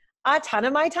wasting a ton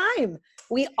of my time.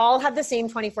 We all have the same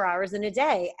 24 hours in a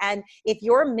day. And if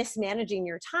you're mismanaging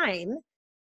your time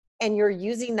and you're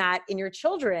using that in your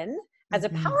children as a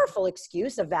powerful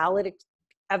excuse, a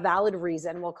valid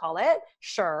reason, we'll call it,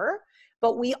 sure.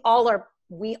 But we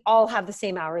all have the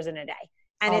same hours in a day.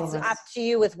 And it's up to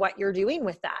you with what you're doing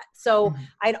with that. So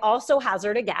I'd also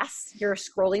hazard a guess. You're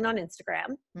scrolling on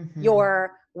Instagram.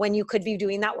 When you could be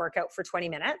doing that workout for 20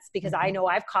 minutes, because I know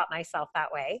I've caught myself that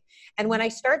way. And when I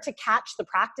start to catch the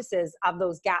practices of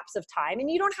those gaps of time, and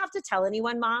you don't have to tell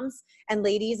anyone, moms and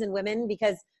ladies and women,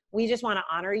 because we just want to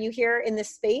honor you here in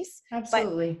this space.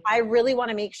 Absolutely. But I really want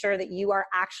to make sure that you are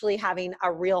actually having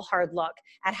a real hard look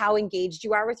at how engaged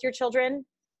you are with your children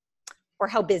or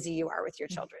how busy you are with your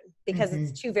children, because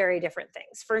it's two very different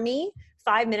things. For me,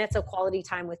 5 minutes of quality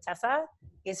time with Tessa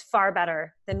is far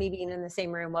better than me being in the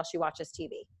same room while she watches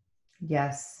TV.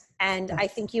 Yes. And I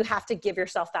think you have to give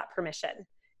yourself that permission,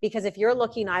 because if you're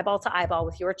looking eyeball to eyeball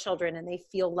with your children and they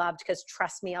feel loved, because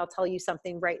trust me, I'll tell you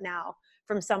something right now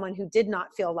from someone who did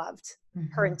not feel loved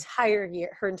her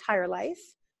entire life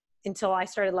until I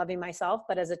started loving myself.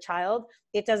 But as a child,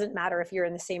 it doesn't matter if you're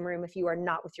in the same room if you are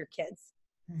not with your kids.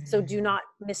 So do not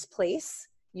misplace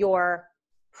your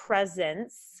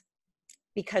presence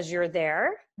because you're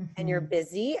there and you're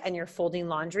busy and you're folding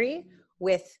laundry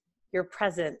with your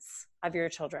presence of your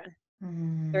children.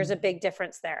 There's a big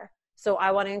difference there. So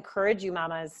I want to encourage you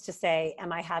mamas to say,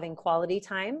 am I having quality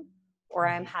time or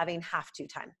I'm having have-to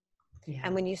time? Yeah.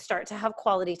 And when you start to have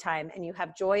quality time and you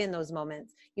have joy in those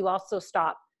moments, you also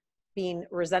stop being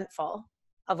resentful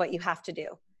of what you have to do.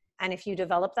 And if you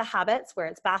develop the habits where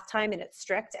it's bath time and it's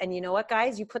strict, and you know what,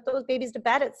 guys, you put those babies to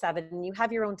bed at 7 and you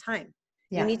have your own time.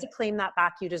 Yeah. You need to claim that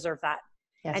back. You deserve that.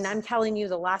 Yes. And I'm telling you,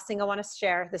 the last thing I want to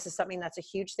share, this is something that's a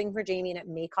huge thing for Jamie and it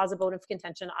may cause a bone of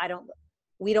contention.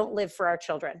 We don't live for our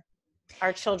children.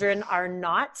 Our children are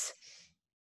not,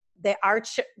 they are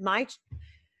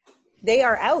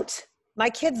out. My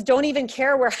kids don't even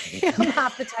care where I am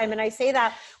half the time. And I say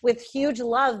that with huge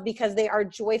love because they are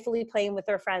joyfully playing with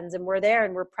their friends and we're there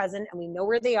and we're present and we know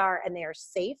where they are and they are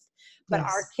safe. But yes.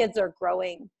 Our kids are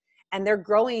growing, and they're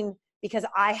growing because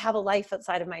I have a life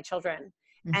outside of my children.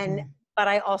 But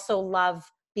I also love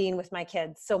being with my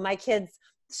kids. So my kids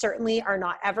certainly are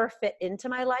not ever fit into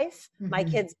my life. My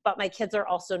kids are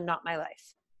also not my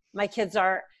life. My kids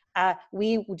are,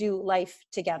 we do life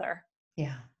together.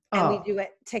 Yeah. And we do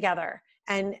it together.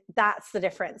 And that's the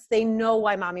difference. They know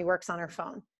why mommy works on her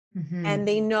phone, and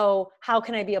they know, how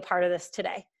can I be a part of this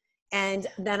today? And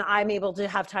then I'm able to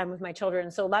have time with my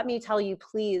children. So let me tell you,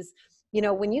 please,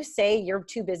 when you say you're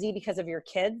too busy because of your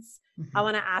kids, I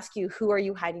want to ask you, who are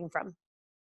you hiding from?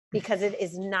 Because it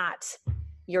is not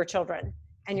your children,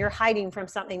 and you're hiding from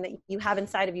something that you have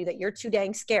inside of you that you're too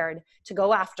dang scared to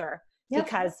go after. Yep.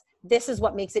 Because this is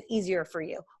what makes it easier for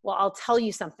you. Well, I'll tell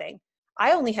you something.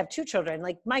 I only have 2 children.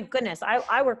 Like, my goodness,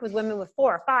 I work with women with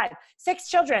 4, 5, 6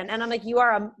 children. And I'm like, you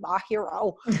are a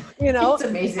hero, It's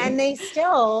amazing. And they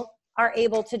still are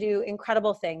able to do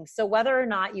incredible things. So whether or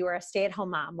not you are a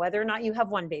stay-at-home mom, whether or not you have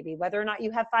 1 baby, whether or not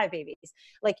you have 5 babies,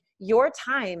 like, your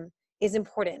time is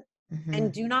important.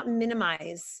 And do not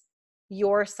minimize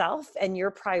yourself and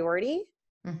your priority,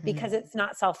 because it's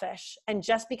not selfish. And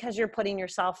just because you're putting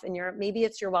yourself in maybe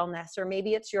it's your wellness, or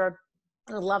maybe it's your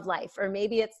love life, or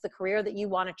maybe it's the career that you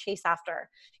want to chase after,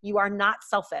 you are not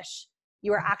selfish.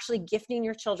 You are actually gifting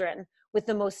your children with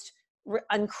the most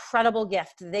incredible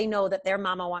gift. They know that their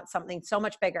mama wants something so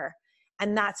much bigger.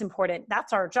 And that's important.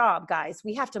 That's our job, guys.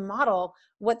 We have to model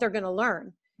what they're going to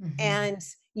learn. And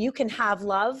you can have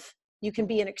love. You can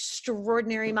be an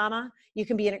extraordinary mama. You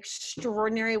can be an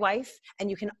extraordinary wife. And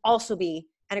you can also be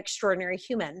an extraordinary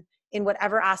human in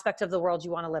whatever aspect of the world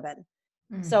you want to live in.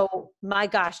 So, my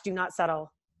gosh, do not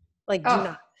settle. Like, do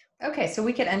not. Okay, so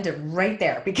we could end it right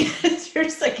there, because you're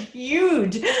just like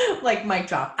huge, like, mic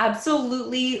drop.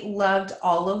 Absolutely loved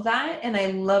all of that. And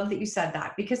I love that you said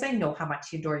that, because I know how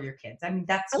much you adore your kids. I mean,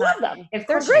 I love them. If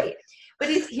they're great. But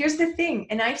here's the thing.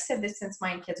 And I've said this since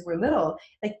my kids were little,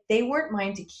 like, they weren't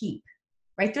mine to keep,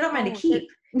 right? They're not mine to keep.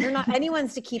 They're not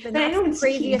anyone's to keep. And that's the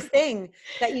craziest thing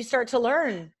that you start to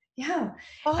learn. Yeah.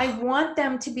 I want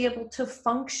them to be able to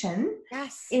function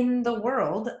in the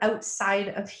world outside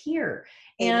of here.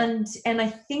 And I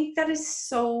think that is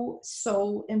so,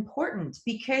 so important,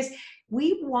 because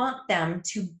we want them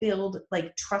to build,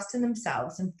 like, trust in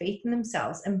themselves and faith in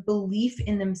themselves and belief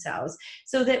in themselves,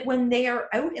 so that when they are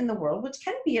out in the world, which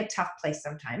can be a tough place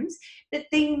sometimes, that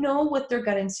they know what their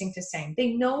gut instinct is saying.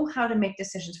 They know how to make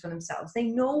decisions for themselves. They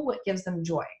know what gives them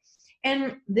joy.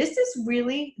 And this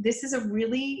is a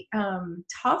really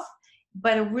tough,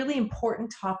 but a really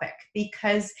important topic,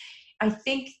 because I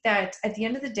think that at the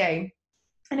end of the day,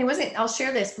 and I'll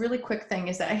share this really quick thing,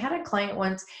 is that I had a client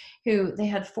once who, they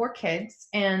had 4 kids,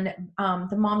 and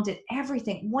the mom did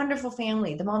everything, wonderful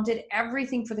family. The mom did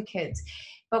everything for the kids.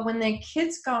 But when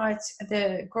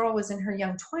the girl was in her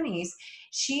young 20s,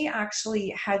 she actually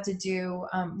had to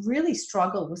really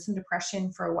struggle with some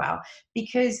depression for a while,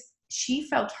 because she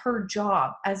felt her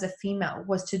job as a female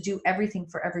was to do everything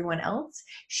for everyone else.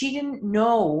 She didn't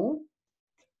know.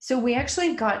 So we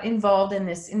actually got involved in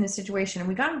this situation, and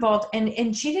we got involved,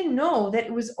 and she didn't know that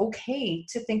it was okay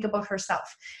to think about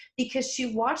herself, because she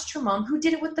watched her mom, who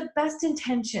did it with the best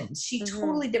intentions. She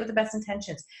totally did it with the best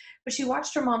intentions, but she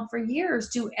watched her mom for years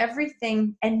do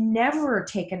everything and never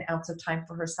take an ounce of time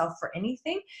for herself for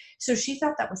anything. So she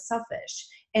thought that was selfish.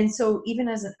 And so even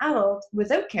as an adult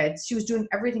without kids, she was doing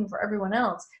everything for everyone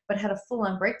else, but had a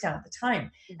full-on breakdown at the time.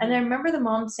 And I remember the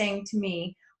mom saying to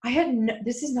me,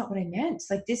 this is not what I meant.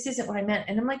 Like, this isn't what I meant.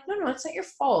 And I'm like, no, it's not your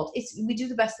fault. We do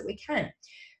the best that we can.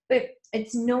 But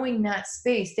it's knowing that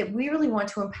space that we really want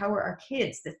to empower our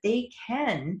kids, that they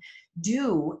can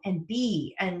do and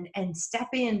be and step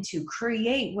in to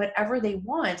create whatever they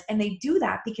want. And they do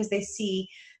that because they see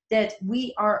that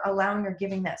we are allowing or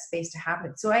giving that space to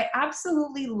happen. So I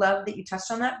absolutely love that you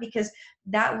touched on that, because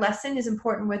that lesson is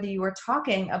important, whether you are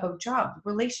talking about job,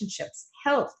 relationships,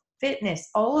 health, fitness,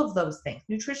 all of those things,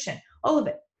 nutrition, all of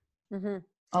it.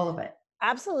 All of it.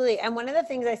 Absolutely. And one of the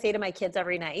things I say to my kids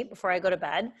every night before I go to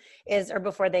bed or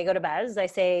before they go to bed, is I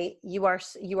say, you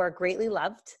are greatly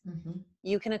loved.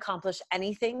 You can accomplish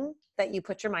anything that you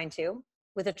put your mind to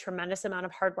with a tremendous amount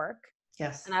of hard work.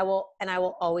 Yes. And I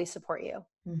will always support you.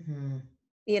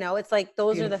 It's like,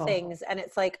 those Beautiful. Are the things. And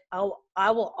it's like,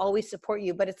 I will always support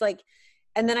you. But it's like,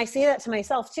 and then I say that to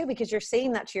myself too, because you're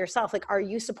saying that to yourself. Like, are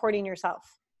you supporting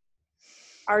yourself?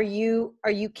 Are you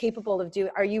capable of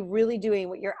are you really doing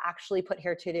what you're actually put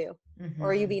here to do? Or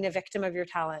are you being a victim of your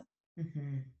talent?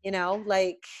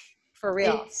 Like, for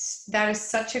real. That is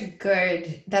such a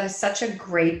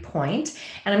great point.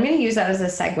 And I'm going to use that as a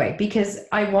segue, because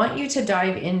I want you to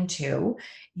dive into,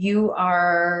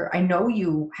 I know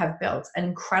you have built an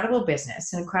incredible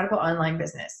business, an incredible online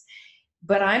business,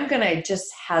 but I'm going to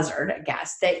just hazard a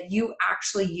guess that you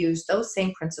actually use those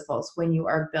same principles when you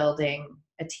are building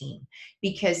a team.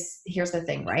 Because here's the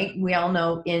thing, right? We all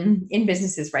know in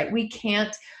businesses, right? We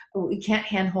can't we can't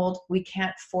handhold. We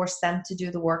can't force them to do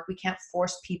the work. We can't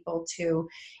force people to,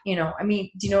 I mean,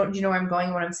 do you know where I'm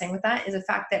going? What I'm saying with that is the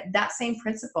fact that that same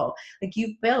principle, like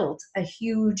you've built a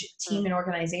huge team and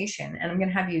organization, and I'm going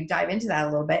to have you dive into that a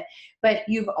little bit, but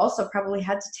you've also probably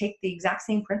had to take the exact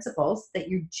same principles that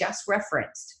you just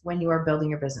referenced when you are building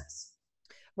your business.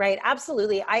 Right.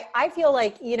 Absolutely. I feel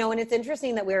like, and it's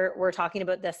interesting that we're talking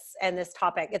about this and this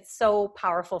topic. It's so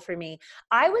powerful for me.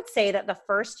 I would say that the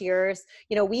first years,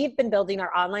 we've been building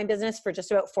our online business for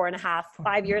just about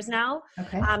 5 years now.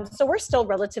 Okay. So we're still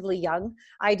relatively young.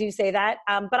 I do say that.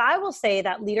 But I will say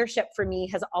that leadership for me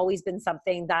has always been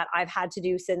something that I've had to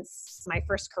do since my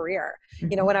first career.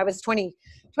 Mm-hmm. When I was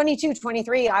 22,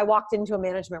 23, I walked into a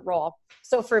management role.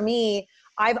 So for me,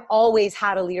 I've always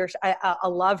had a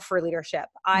love for leadership.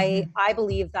 I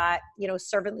believe that,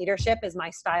 servant leadership is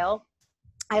my style.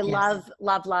 I love,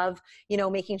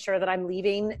 making sure that I'm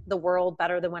leaving the world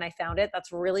better than when I found it.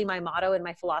 That's really my motto and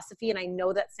my philosophy. And I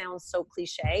know that sounds so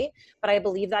cliche, but I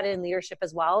believe that in leadership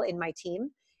as well in my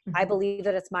team. I believe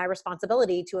that it's my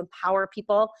responsibility to empower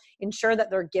people, ensure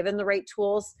that they're given the right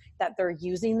tools, that they're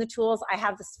using the tools. I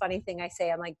have this funny thing I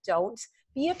say, I'm like, don't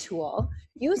be a tool,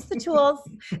 use the tools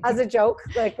as a joke,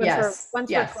 like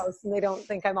once we're close and they don't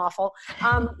think I'm awful.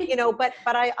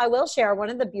 But I will share one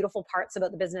of the beautiful parts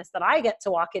about the business that I get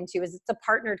to walk into is it's a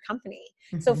partnered company.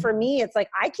 So for me, it's like,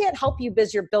 I can't help you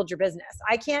build your business.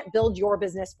 I can't build your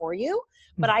business for you,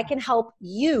 but I can help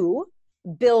you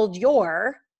build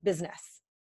your business.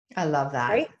 I love that.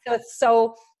 Right.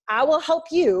 So I will help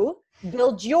you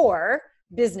build your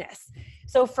business.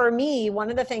 So for me, one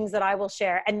of the things that I will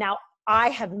share, and now I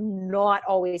have not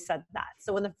always said that.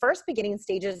 So in the first beginning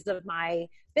stages of my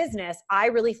business, I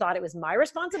really thought it was my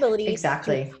responsibility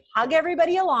to hug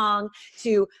everybody along,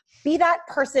 to be that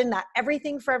person, that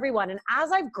everything for everyone. And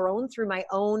as I've grown through my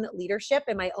own leadership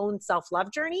and my own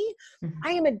self-love journey,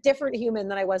 I am a different human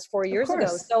than I was 4 years ago.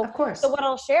 So what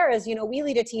I'll share is, we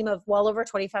lead a team of well over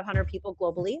 2,500 people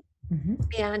globally.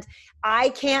 And I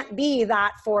can't be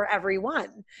that for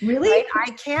everyone. Really? Right?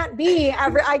 I can't be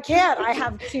I can't. I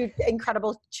have 2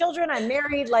 incredible children. I'm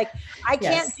married. Like I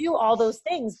can't do all those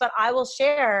things, but I will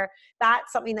share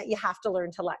that's something that you have to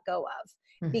learn to let go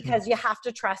of because you have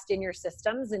to trust in your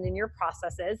systems and in your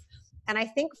processes. And I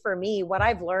think for me, what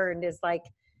I've learned is like,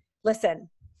 listen,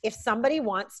 if somebody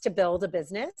wants to build a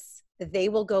business, they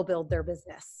will go build their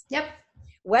business. Yep.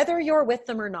 Whether you're with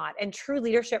them or not. And true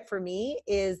leadership for me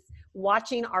is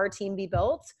watching our team be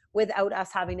built without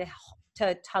us having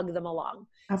to tug them along.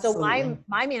 Absolutely. So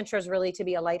my mantra is really to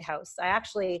be a lighthouse.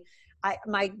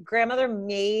 My grandmother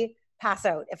may pass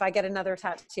out if I get another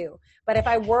tattoo, but if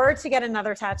I were to get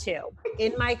another tattoo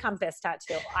in my compass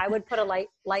tattoo, I would put a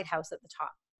lighthouse at the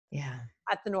top. Yeah.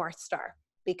 At the North Star,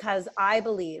 because I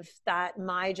believe that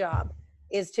my job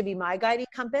is to be my guiding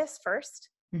compass first.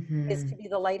 Is to be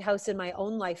the lighthouse in my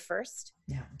own life first.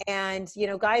 Yeah. And,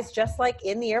 guys, just like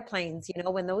in the airplanes,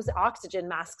 when those oxygen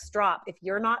masks drop, if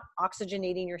you're not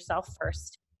oxygenating yourself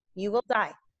first, you will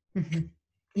die.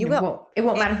 You will. It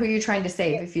won't matter who you're trying to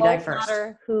save if you die first. It won't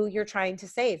matter who you're trying to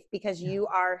save because you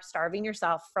are starving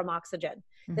yourself from oxygen.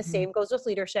 The same goes with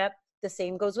leadership. The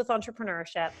same goes with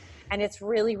entrepreneurship. And it's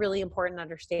really, really important to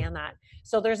understand that.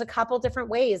 So there's a couple different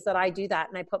ways that I do that.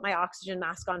 And I put my oxygen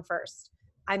mask on first.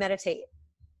 I meditate.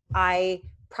 I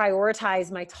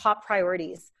prioritize my top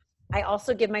priorities. I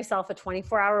also give myself a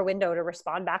 24-hour window to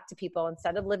respond back to people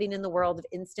instead of living in the world of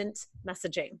instant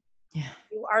messaging. Yeah.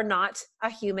 You are not a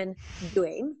human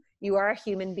doing. You are a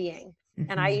human being.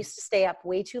 And I used to stay up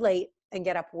way too late and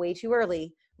get up way too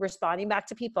early, responding back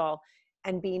to people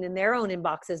and being in their own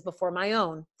inboxes before my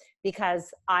own,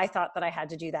 because I thought that I had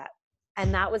to do that.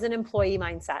 And that was an employee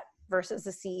mindset versus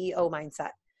a CEO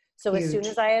mindset. So as soon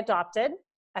as I adopted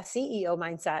a CEO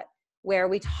mindset where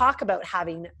we talk about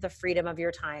having the freedom of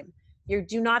your time, you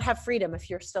do not have freedom if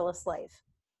you're still a slave.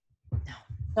 No.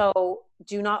 So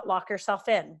do not lock yourself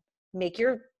in. Make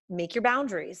your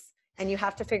boundaries, and you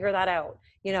have to figure that out.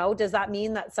 Does that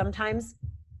mean that sometimes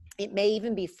it may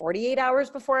even be 48 hours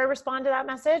before I respond to that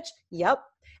message? Yep.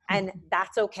 And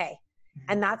that's okay.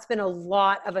 And that's been a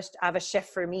lot of a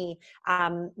shift for me.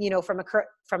 From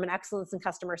an excellence in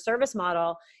customer service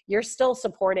model, you're still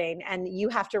supporting, and you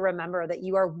have to remember that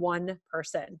you are one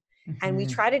person. And we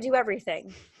try to do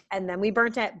everything, and then we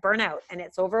burn out, and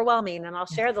it's overwhelming. And I'll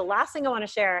share the last thing I want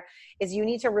to share is you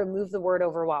need to remove the word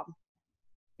overwhelm,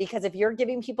 because if you're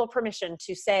giving people permission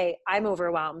to say I'm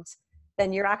overwhelmed,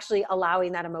 then you're actually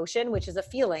allowing that emotion, which is a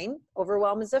feeling.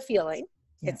 Overwhelm is a feeling.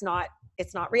 Yeah.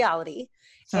 It's not reality.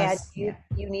 And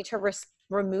you need to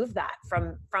remove that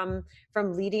from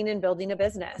leading and building a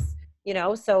business.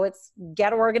 So it's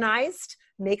get organized,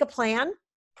 make a plan,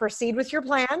 proceed with your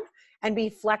plan, and be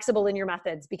flexible in your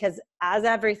methods, because as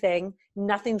everything,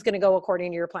 nothing's going to go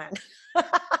according to your plan.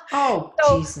 Oh,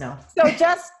 geez, no. So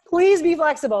just please be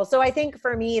flexible. So I think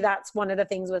for me, that's one of the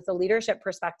things with the leadership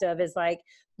perspective is like,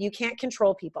 you can't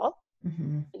control people.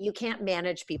 Mm-hmm. You can't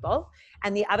manage people.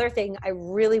 And the other thing I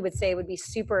really would say would be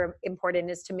super important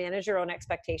is to manage your own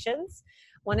expectations.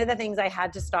 One of the things I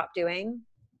had to stop doing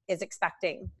is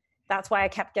expecting. That's why I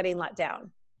kept getting let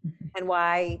down, Mm-hmm. and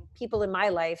why people in my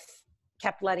life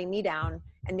kept letting me down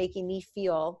and making me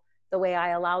feel the way I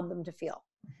allowed them to feel.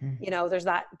 Mm-hmm. There's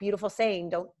that beautiful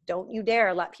saying, don't you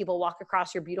dare let people walk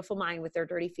across your beautiful mind with their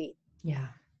dirty feet. Yeah.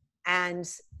 And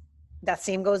that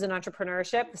same goes in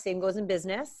entrepreneurship, the same goes in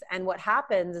business. And what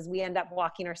happens is we end up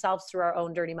walking ourselves through our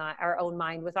own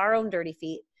mind with our own dirty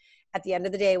feet at the end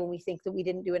of the day, when we think that we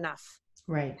didn't do enough.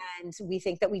 Right. And we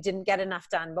think that we didn't get enough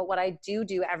done. But what I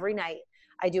do every night,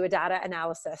 I do a data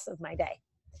analysis of my day.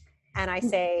 And I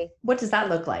say, what does that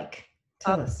look like?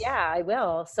 Tell us. Yeah, I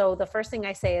will. So the first thing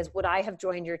I say is, would I have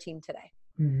joined your team today?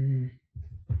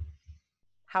 Mm-hmm.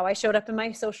 How I showed up in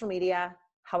my social media,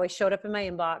 how I showed up in my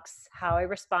inbox, how I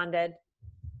responded.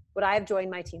 Would I have joined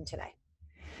my team today?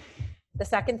 The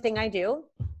second thing I do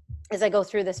is I go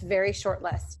through this very short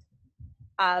list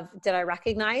of, did I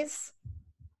recognize?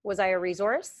 Was I a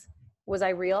resource? Was I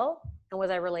real? And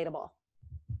was I relatable?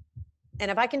 And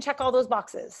if I can check all those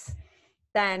boxes,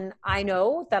 then I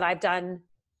know that I've done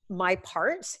my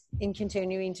part in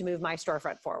continuing to move my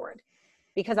storefront forward,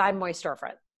 because I'm my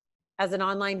storefront. As an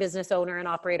online business owner and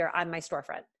operator, I'm my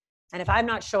storefront. And if I'm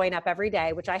not showing up every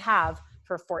day, which I have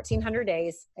for 1,400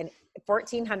 days and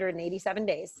 1,487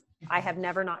 days, I have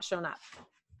never not shown up.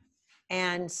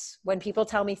 And when people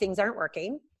tell me things aren't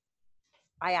working,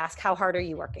 I ask, how hard are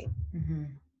you working? Mm-hmm.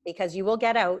 Because you will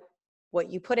get out what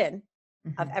you put in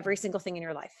Mm-hmm. of every single thing in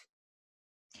your life.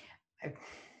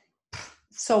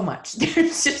 So much.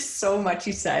 There's just so much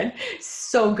you said.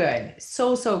 So good.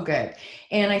 So good.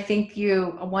 And I think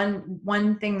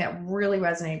one thing that really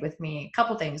resonated with me, a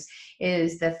couple things,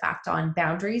 is the fact on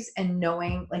boundaries and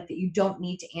knowing like that you don't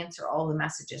need to answer all the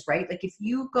messages, right? Like if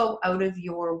you go out of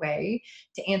your way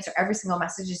to answer every single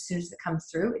message as soon as it comes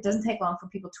through, it doesn't take long for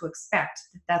people to expect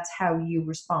that that's how you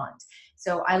respond.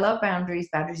 So I love boundaries.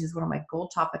 Boundaries is one of my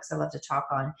gold topics I love to talk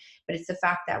on, but it's the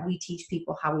fact that we teach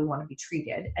people how we want to be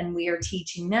treated, and we are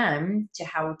teaching them to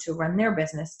how to run their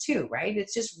business too, right? It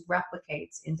just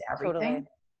replicates into everything. Totally.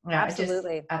 Yeah,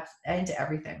 Absolutely. Into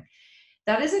everything.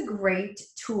 That is a great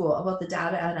tool about the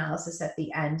data analysis at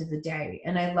the end of the day.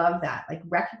 And I love that. Like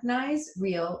recognize,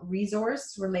 real,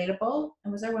 resource, relatable.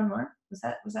 And was there one more? Was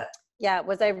that? Yeah.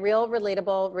 Was I real,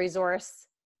 relatable, resource,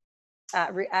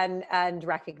 and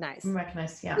recognize?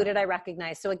 Recognize, yeah. Who did I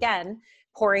recognize? So again,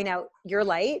 pouring out your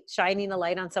light, shining a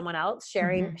light on someone else,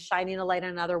 shining a light on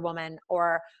another woman,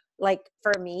 or like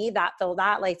for me, that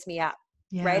lights me up,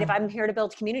 right? If I'm here to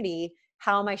build community,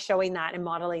 how am I showing that and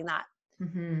modeling that?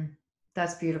 Mm-hmm.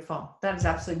 That's beautiful. That is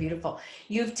absolutely beautiful.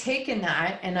 You've taken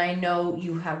that, and I know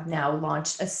you have now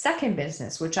launched a second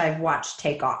business, which I've watched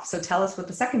take off. So tell us what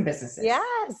the second business is.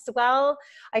 Yes. Well,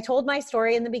 I told my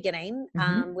story in the beginning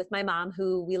with my mom,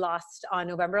 who we lost on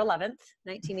November 11th,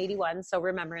 1981. So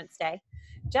Remembrance Day,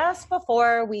 just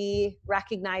before we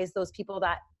recognize those people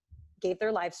that gave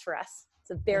their lives for us.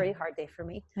 It's a very hard day for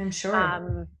me. I'm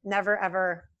sure. Never,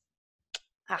 ever.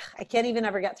 I can't even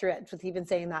ever get through it with even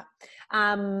saying that.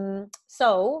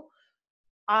 So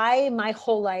my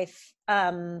whole life,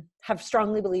 have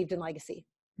strongly believed in legacy.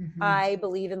 Mm-hmm. I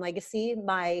believe in legacy.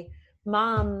 My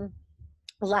mom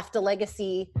left a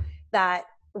legacy that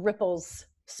ripples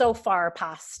so far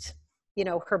past,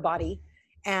 her body.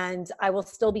 And I will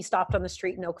still be stopped on the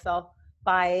street in Oakville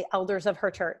by elders of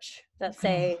her church that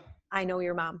say, I know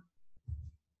your mom.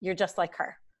 You're just like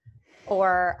her.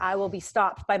 Or I will be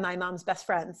stopped by my mom's best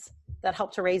friends that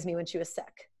helped to raise me when she was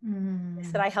sick. They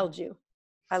said, I held you.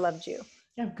 I loved you.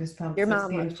 Yeah, goosebumps. Your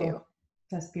mom loved you.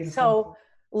 That's beautiful. So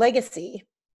legacy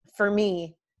for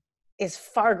me is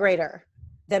far greater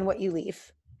than what you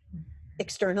leave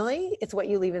externally. It's what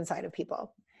you leave inside of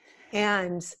people.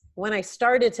 And when I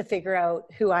started to figure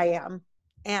out who I am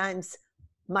and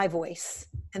my voice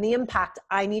and the impact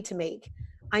I need to make,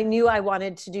 I knew I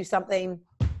wanted to do something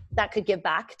that could give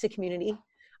back to community.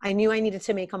 I knew I needed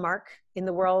to make a mark in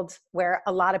the world where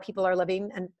a lot of people are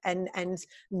living and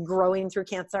growing through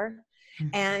cancer.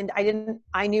 And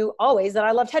I knew always that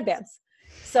I loved headbands.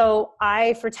 So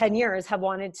I, for 10 years, have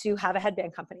wanted to have a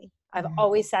headband company. I've Mhm.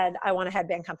 always said, I want a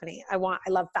headband company. I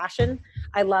love fashion.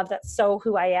 I love that's so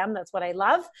who I am. That's what I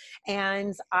love.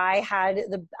 And I had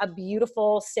a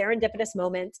beautiful serendipitous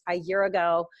moment a year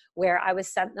ago where I was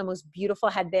sent the most beautiful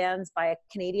headbands by a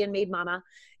Canadian made mama.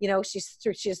 You know, she has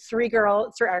two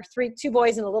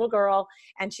boys and a little girl.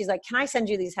 And she's like, can I send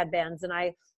you these headbands? And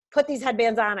I put these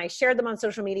headbands on, I shared them on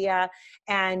social media,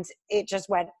 and it just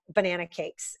went banana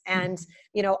cakes. And,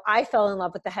 you know, I fell in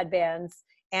love with the headbands,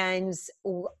 and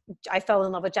I fell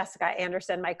in love with Jessica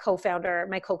Anderson, my co-founder,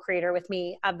 my co-creator with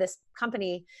me of this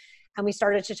company. And we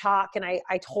started to talk, and I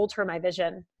told her my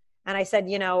vision. And I said,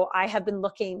 you know, I have been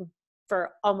looking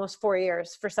for almost 4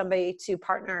 years for somebody to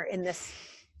partner in this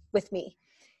with me.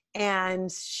 And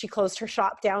she closed her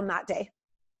shop down that day.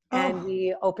 And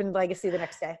we opened Legacy the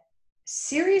next day.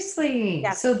 Seriously?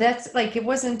 Yeah. So that's like, it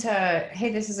wasn't a,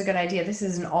 hey, this is a good idea. This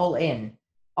is an all in.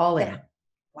 Wow.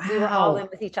 We were all in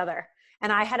with each other.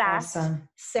 And I had asked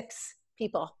 6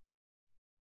 people.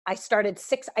 I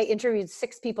interviewed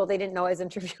 6 people. They didn't know I was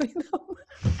interviewing them,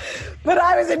 but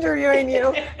I was interviewing you.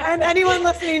 And anyone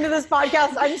listening to this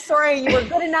podcast, I'm sorry, you were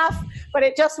good enough, but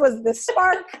it just was the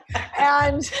spark.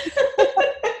 And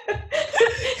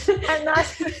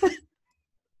that's,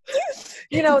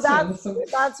 you know,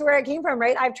 that's where it came from,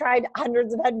 right? I've tried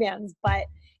hundreds of headbands, but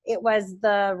it was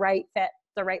the right fit,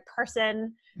 the right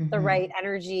person, the right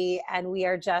energy, and we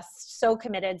are just so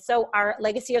committed. So our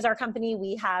Legacy is our company.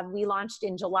 We launched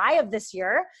in July of this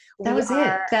year. That wasn't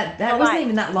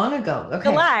even that long ago.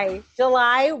 Okay.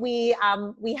 July. We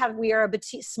are a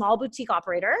small boutique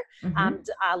operator,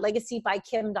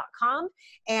 legacybykim.com,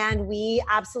 and we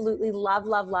absolutely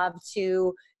love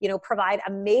to, you know, provide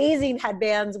amazing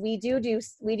headbands. We do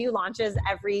launches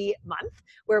every month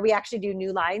where we actually do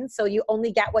new lines. So you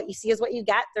only get what you see is what you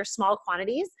get. They're small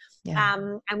quantities. Yeah.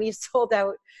 And we've sold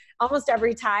out almost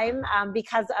every time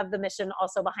because of the mission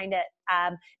also behind it.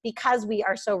 Because we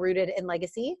are so rooted in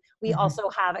legacy, we also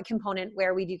have a component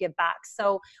where we do give back.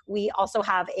 So we also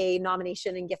have a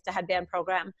nomination and gift a headband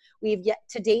program. We've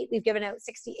given out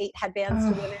 68 headbands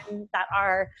to women that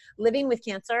are living with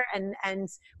cancer. And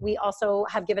we also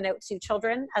have given out to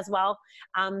children as well.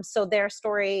 So their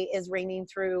story is reigning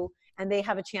through, and they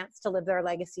have a chance to live their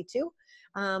legacy too,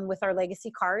 with our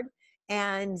legacy card,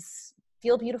 and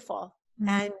feel beautiful.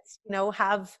 And, you know,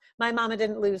 my mama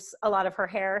didn't lose a lot of her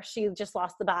hair. She just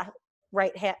lost the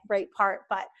right part,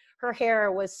 but her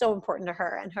hair was so important to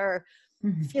her, and her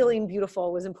feeling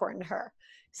beautiful was important to her.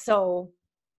 So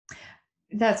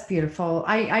that's beautiful.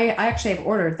 I actually have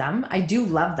ordered them. I do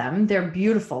love them. They're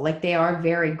beautiful. Like, they are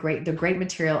very great. They're great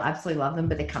material. Absolutely love them,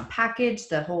 but they come packaged,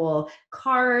 the whole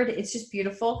card. It's just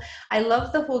beautiful. I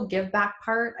love the whole give back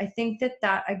part. I think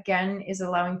that again is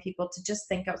allowing people to just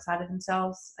think outside of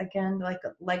themselves again, like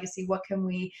legacy. What can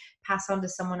we pass on to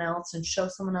someone else and show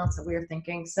someone else that we are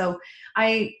thinking? So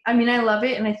I mean, I love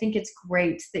it. And I think it's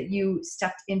great that you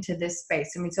stepped into this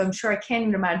space. I mean, so I'm sure I can't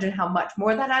even imagine how much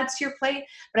more that adds to your plate,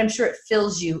 but I'm sure it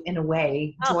fills you in a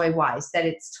way, joy wise, that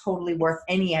it's totally worth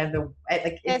any other,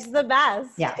 like it's the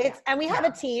best. Yeah. And we have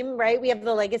a team, right? We have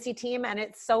the legacy team, and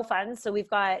it's so fun. So we've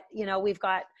got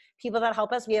people that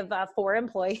help us. We have 4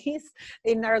 employees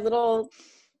in our little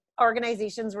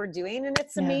organizations we're doing, and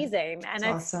it's amazing. And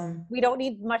it's awesome. We don't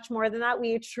need much more than that.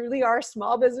 We truly are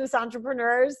small business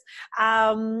entrepreneurs,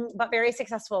 but very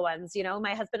successful ones. You know,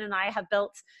 my husband and I have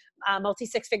built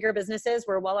multi-6-figure businesses.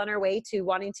 We're well on our way to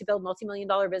wanting to build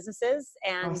multi-million-dollar businesses,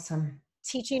 and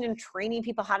teaching and training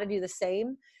people how to do the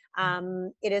same.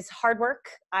 It is hard work.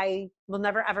 I will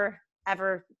never,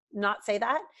 ever not say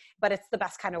that, but it's the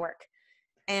best kind of work,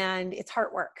 and it's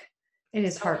hard work. It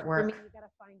is hard work. For me, you got to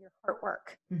find your hard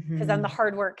work, because then the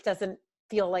hard work doesn't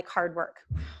feel like hard work.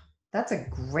 That's a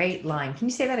great line. Can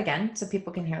you say that again so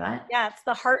people can hear that? Yeah, it's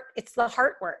the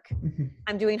heart work.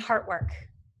 I'm doing heart work,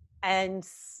 and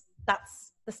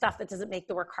that's the stuff that doesn't make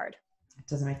the work hard. It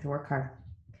doesn't make the work hard.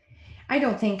 I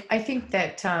think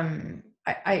that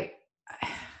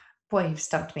boy, you've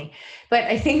stumped me. But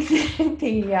I think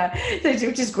that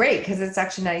which is great, because it's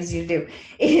actually not easy to do,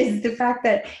 is the fact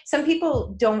that some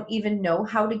people don't even know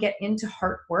how to get into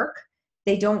heart work.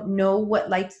 They don't know what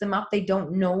lights them up. They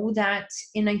don't know that.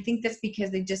 And I think that's because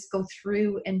they just go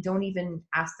through and don't even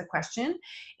ask the question.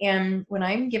 And when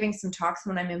I'm giving some talks,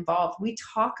 when I'm involved, we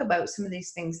talk about some of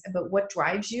these things, about what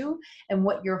drives you and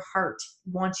what your heart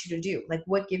wants you to do. Like,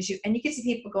 what gives you, and you can see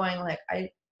people going like, I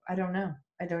don't know.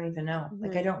 I don't even know.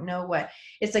 Like, I don't know what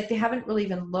it's like. They haven't really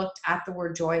even looked at the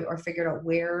word joy or figured out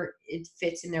where it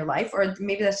fits in their life, or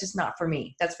maybe that's just not for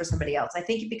me. That's for somebody else. I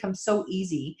think it becomes so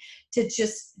easy to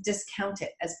just discount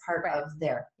it as part of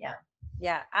their,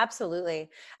 Yeah,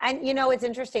 absolutely. And you know, it's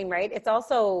interesting, right? It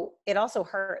also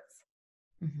hurts.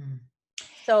 Mm-hmm.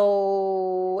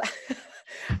 So,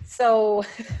 so,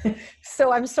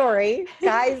 so I'm sorry,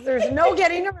 guys. There's no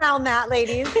getting around that,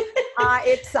 ladies.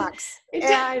 It sucks.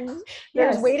 And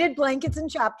there's weighted blankets and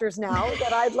chapters now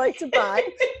that I'd like to buy.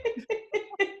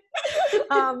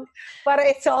 But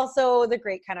it's also the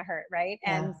great kind of hurt, right?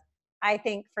 And I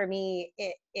think for me,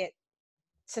 it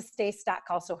to stay stuck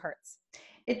also hurts.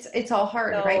 It's all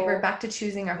hard, right? We're back to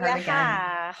choosing our heart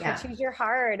again. Yeah, choose your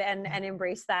heart and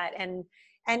embrace that and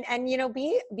you know,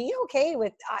 be okay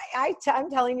with. I'm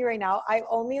telling you right now, I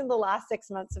only in the last 6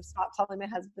 months have stopped telling my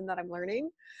husband that I'm learning.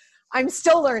 I'm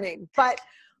still learning, but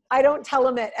I don't tell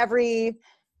him at every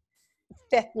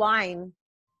 5th line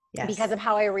because of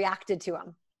how I reacted to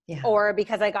him, or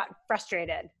because I got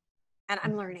frustrated. And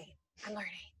I'm learning.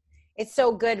 It's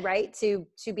so good, right? To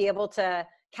be able to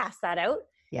cast that out.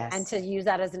 Yes. And to use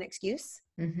that as an excuse.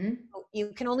 Mm-hmm. You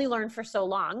can only learn for so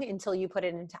long until you put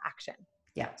it into action.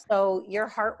 Yeah. So your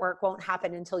heart work won't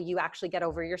happen until you actually get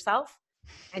over yourself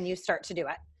and you start to do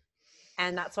it.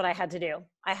 And that's what I had to do.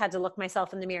 I had to look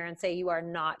myself in the mirror and say, you are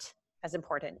not as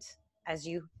important as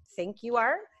you think you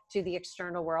are to the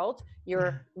external world.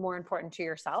 You're more important to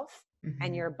yourself,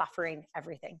 and you're buffering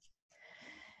everything.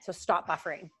 So stop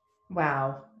buffering.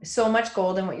 Wow. So much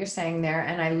gold in what you're saying there.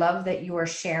 And I love that you are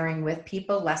sharing with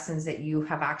people lessons that you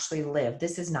have actually lived.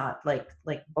 This is not like,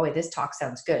 boy, this talk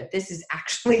sounds good. This is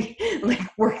actually like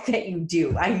work that you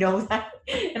do. I know that,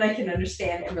 and I can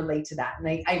understand and relate to that. And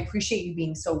I appreciate you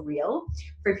being so real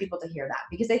for people to hear that,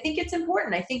 because I think it's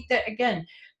important. I think that, again,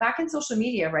 back in social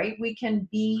media, right, we can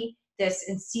be this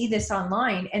and see this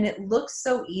online, and it looks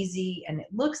so easy, and it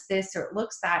looks this or it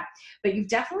looks that, but you've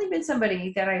definitely been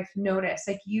somebody that I've noticed,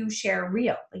 like, you share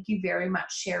real, like you very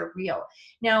much share real.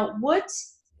 Now,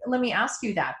 let me ask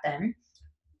you that then,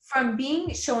 from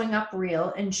showing up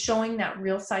real and showing that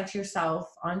real side to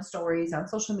yourself on stories, on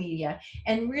social media,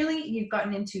 and really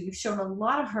you've shown a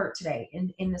lot of heart today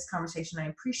in this conversation. I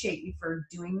appreciate you for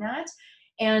doing that.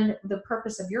 And the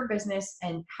purpose of your business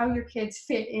and how your kids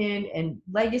fit in and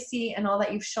legacy and all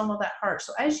that, you've shown all that heart.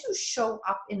 So as you show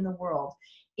up in the world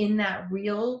as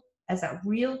that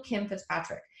real Kim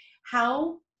Fitzpatrick,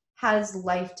 how has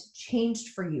life changed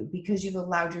for you because you've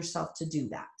allowed yourself to do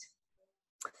that?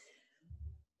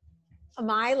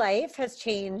 My life has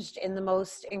changed in the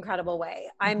most incredible way.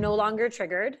 I'm no longer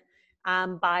triggered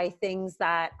by things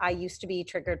that I used to be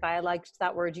triggered by. I liked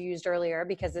that word you used earlier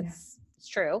because it's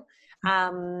true.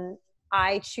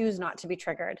 I choose not to be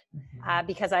triggered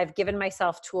because I've given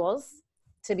myself tools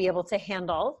to be able to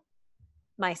handle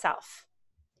myself.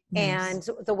 Nice.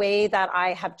 And the way that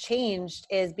I have changed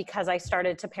is because I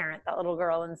started to parent that little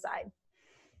girl inside.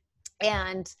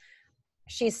 And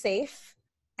she's safe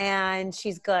and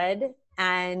she's good.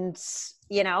 And,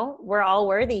 you know, we're all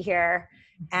worthy here.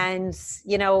 And,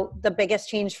 you know, the biggest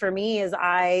change for me is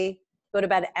I go to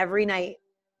bed every night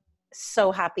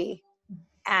so happy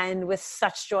and with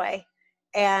such joy.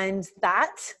 And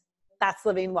that's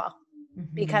living well,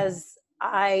 because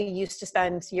I used to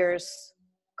spend years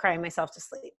crying myself to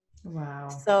sleep. Wow.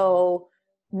 So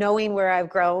knowing where I've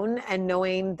grown and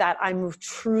knowing that I'm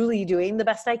truly doing the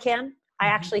best I can, I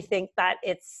actually think that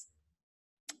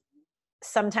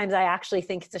sometimes I actually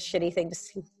think it's a shitty thing to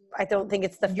see. I don't think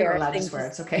it's the fairest thing.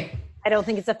 It's okay. I don't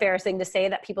think it's the fairest thing to say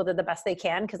that people did the best they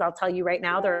can, because I'll tell you right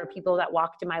now, there are people that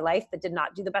walked in my life that did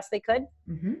not do the best they could.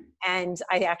 And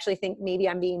I actually think maybe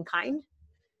I'm being kind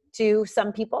to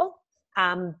some people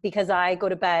because I go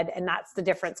to bed, and that's the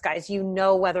difference, guys. You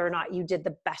know whether or not you did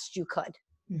the best you could.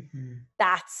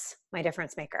 That's my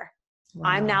difference maker. Wow.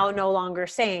 I'm now no longer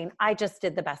saying I just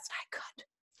did the best I could.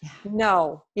 Yeah.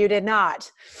 No, you did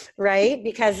not. Right?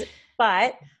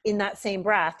 But in that same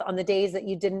breath, on the days that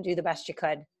you didn't do the best you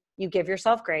could, you give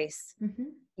yourself grace,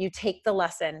 you take the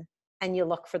lesson, and you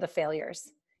look for the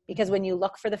failures. Because when you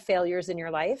look for the failures in your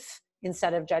life,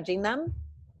 instead of judging them,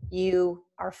 you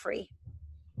are free.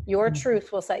 Your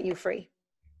truth will set you free.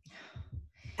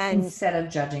 And instead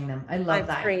of judging them. I love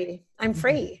that. I'm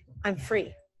free. I'm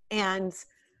free. And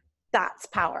that's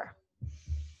power.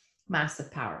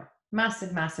 Massive power.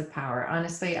 Massive, massive power.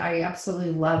 Honestly, I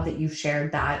absolutely love that you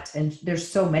shared that. And there's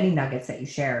so many nuggets that you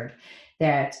shared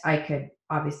that I could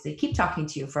obviously keep talking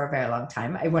to you for a very long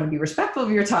time. I want to be respectful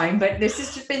of your time, but this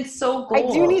has just been so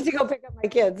gold. I do need to go pick up my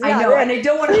kids. Yeah, I know, and I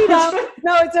don't want to.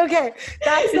 No, it's okay.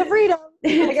 That's the freedom.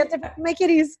 I get to pick my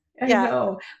kitties. I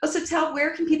know. Well, so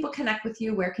where can people connect with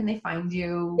you? Where can they find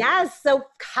you? Yes. So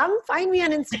come find me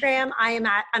on Instagram. I am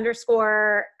at I'm not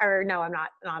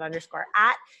underscore,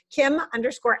 at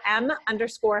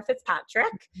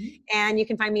Kim_M_Fitzpatrick. And you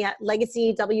can find me at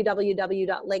Legacy,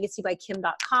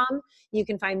 www.legacybykim.com. You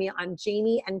can find me on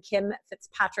Jamie and Kim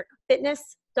Fitzpatrick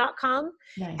Fitness.com.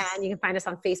 Nice. And you can find us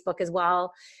on Facebook as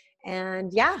well.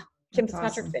 And Kim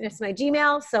Fitzpatrick Fitness is my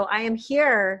Gmail. So I am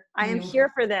here. I am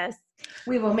here for this.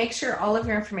 We will make sure all of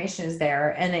your information is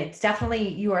there. And it's definitely,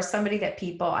 you are somebody that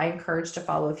I encourage to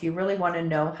follow. If you really want to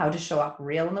know how to show up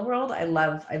real in the world, I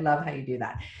love how you do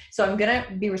that. So I'm going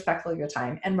to be respectful of your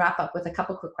time and wrap up with a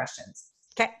couple quick questions.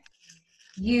 Okay.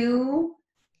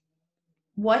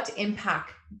 What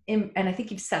impact, and I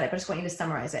think you've said it, but I just want you to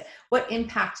summarize it. What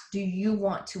impact do you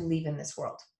want to leave in this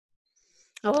world?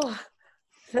 Oh,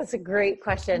 that's a great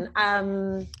question.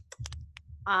 I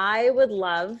would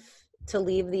love to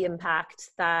leave the impact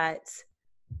that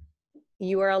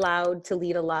you are allowed to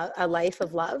lead a life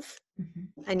of love,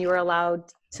 and you are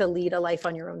allowed to lead a life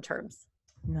on your own terms.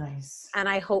 Nice. And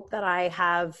I hope that I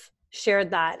have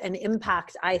shared that. An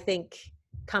impact, I think,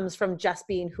 comes from just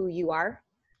being who you are.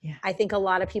 Yeah. I think a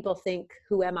lot of people think,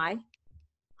 who am I?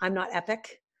 I'm not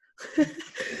epic.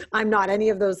 I'm not any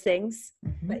of those things,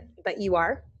 but you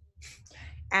are.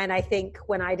 And I think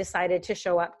when I decided to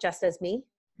show up just as me,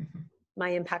 my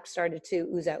impact started to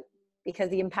ooze out, because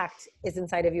the impact is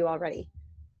inside of you already.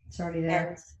 It's already there.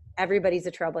 And everybody's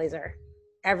a trailblazer.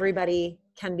 Everybody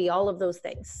can be all of those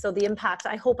things. So the impact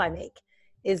I hope I make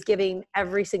is giving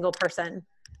every single person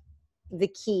the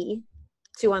key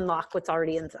to unlock what's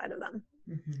already inside of them.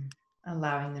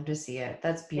 Allowing them to see it.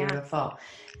 That's beautiful.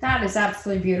 That is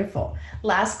absolutely beautiful.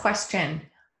 Last question.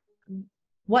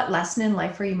 What lesson in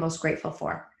life are you most grateful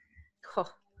for?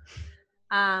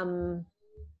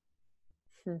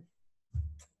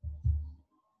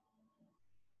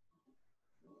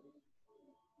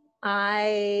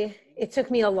 It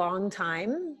took me a long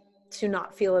time to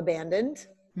not feel abandoned.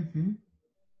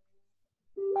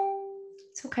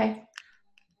 It's okay.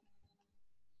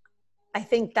 I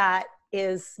think that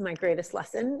is my greatest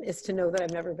lesson, is to know that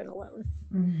I've never been alone.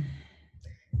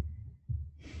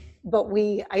 But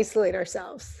we isolate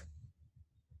ourselves.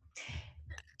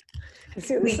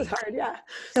 See, this is hard. Yeah.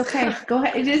 It's okay. Go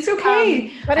ahead. It's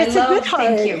okay. But it's a good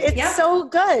hard. Thank you. It's so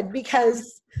good,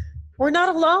 because we're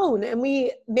not alone, and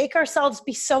we make ourselves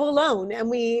be so alone, and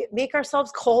we make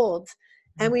ourselves cold,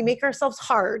 and we make ourselves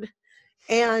hard.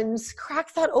 And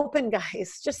crack that open,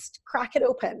 guys. Just crack it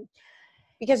open,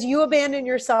 because you abandon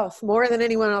yourself more than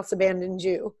anyone else abandoned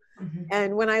you.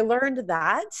 And when I learned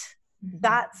that,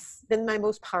 that's been my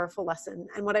most powerful lesson,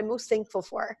 and what I'm most thankful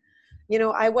for.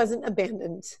 I wasn't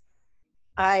abandoned.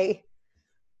 My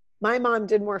mom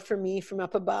did more for me from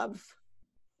up above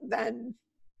than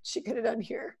she could have done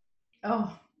here.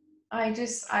 Oh, I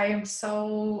am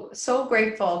so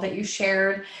grateful that you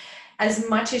shared as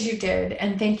much as you did.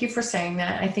 And thank you for saying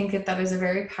that. I think that is a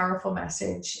very powerful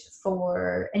message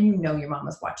and your mom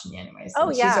was watching you anyways. Oh,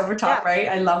 yeah. She's over top, right?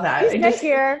 I love that. She's right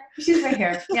here. She's right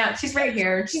here. Yeah, she's right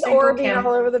here. She's orbiting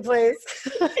all over the place.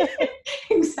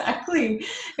 Exactly.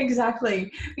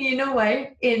 You know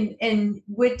what? In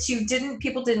which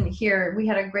people didn't hear, we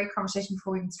had a great conversation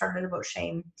before we even started about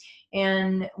shame.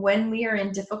 And when we are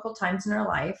in difficult times in our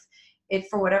life,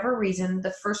 for whatever reason,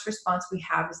 the first response we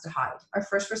have is to hide. Our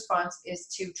first response is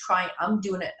to I'm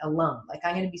doing it alone. Like,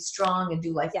 I'm going to be strong and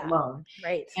do life alone.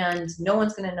 Right. And no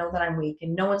one's going to know that I'm weak,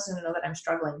 and no one's going to know that I'm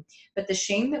struggling. But the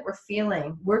shame that we're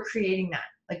feeling, we're creating that.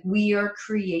 Like, we are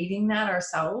creating that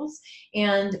ourselves.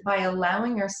 And by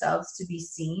allowing ourselves to be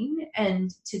seen and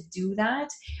to do that,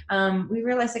 we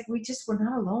realize we're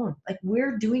not alone. Like,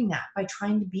 we're doing that by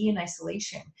trying to be in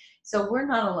isolation. So we're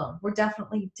not alone. We're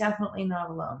definitely not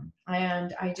alone.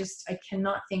 And I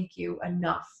cannot thank you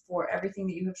enough for everything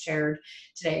that you have shared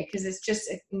today, because it's just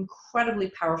an incredibly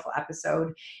powerful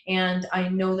episode. And I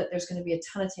know that there's going to be a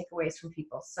ton of takeaways from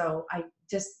people. So I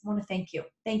just want to thank you.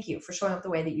 Thank you for showing up the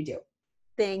way that you do.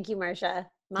 Thank you, Marsha.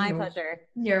 My pleasure.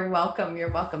 You're welcome.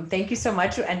 Thank you so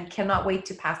much, and cannot wait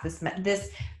to pass this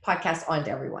podcast on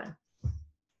to everyone.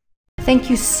 Thank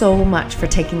you so much for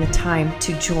taking the time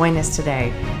to join us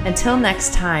today. Until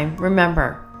next time,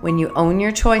 remember, when you own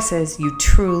your choices, you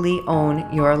truly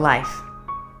own your life.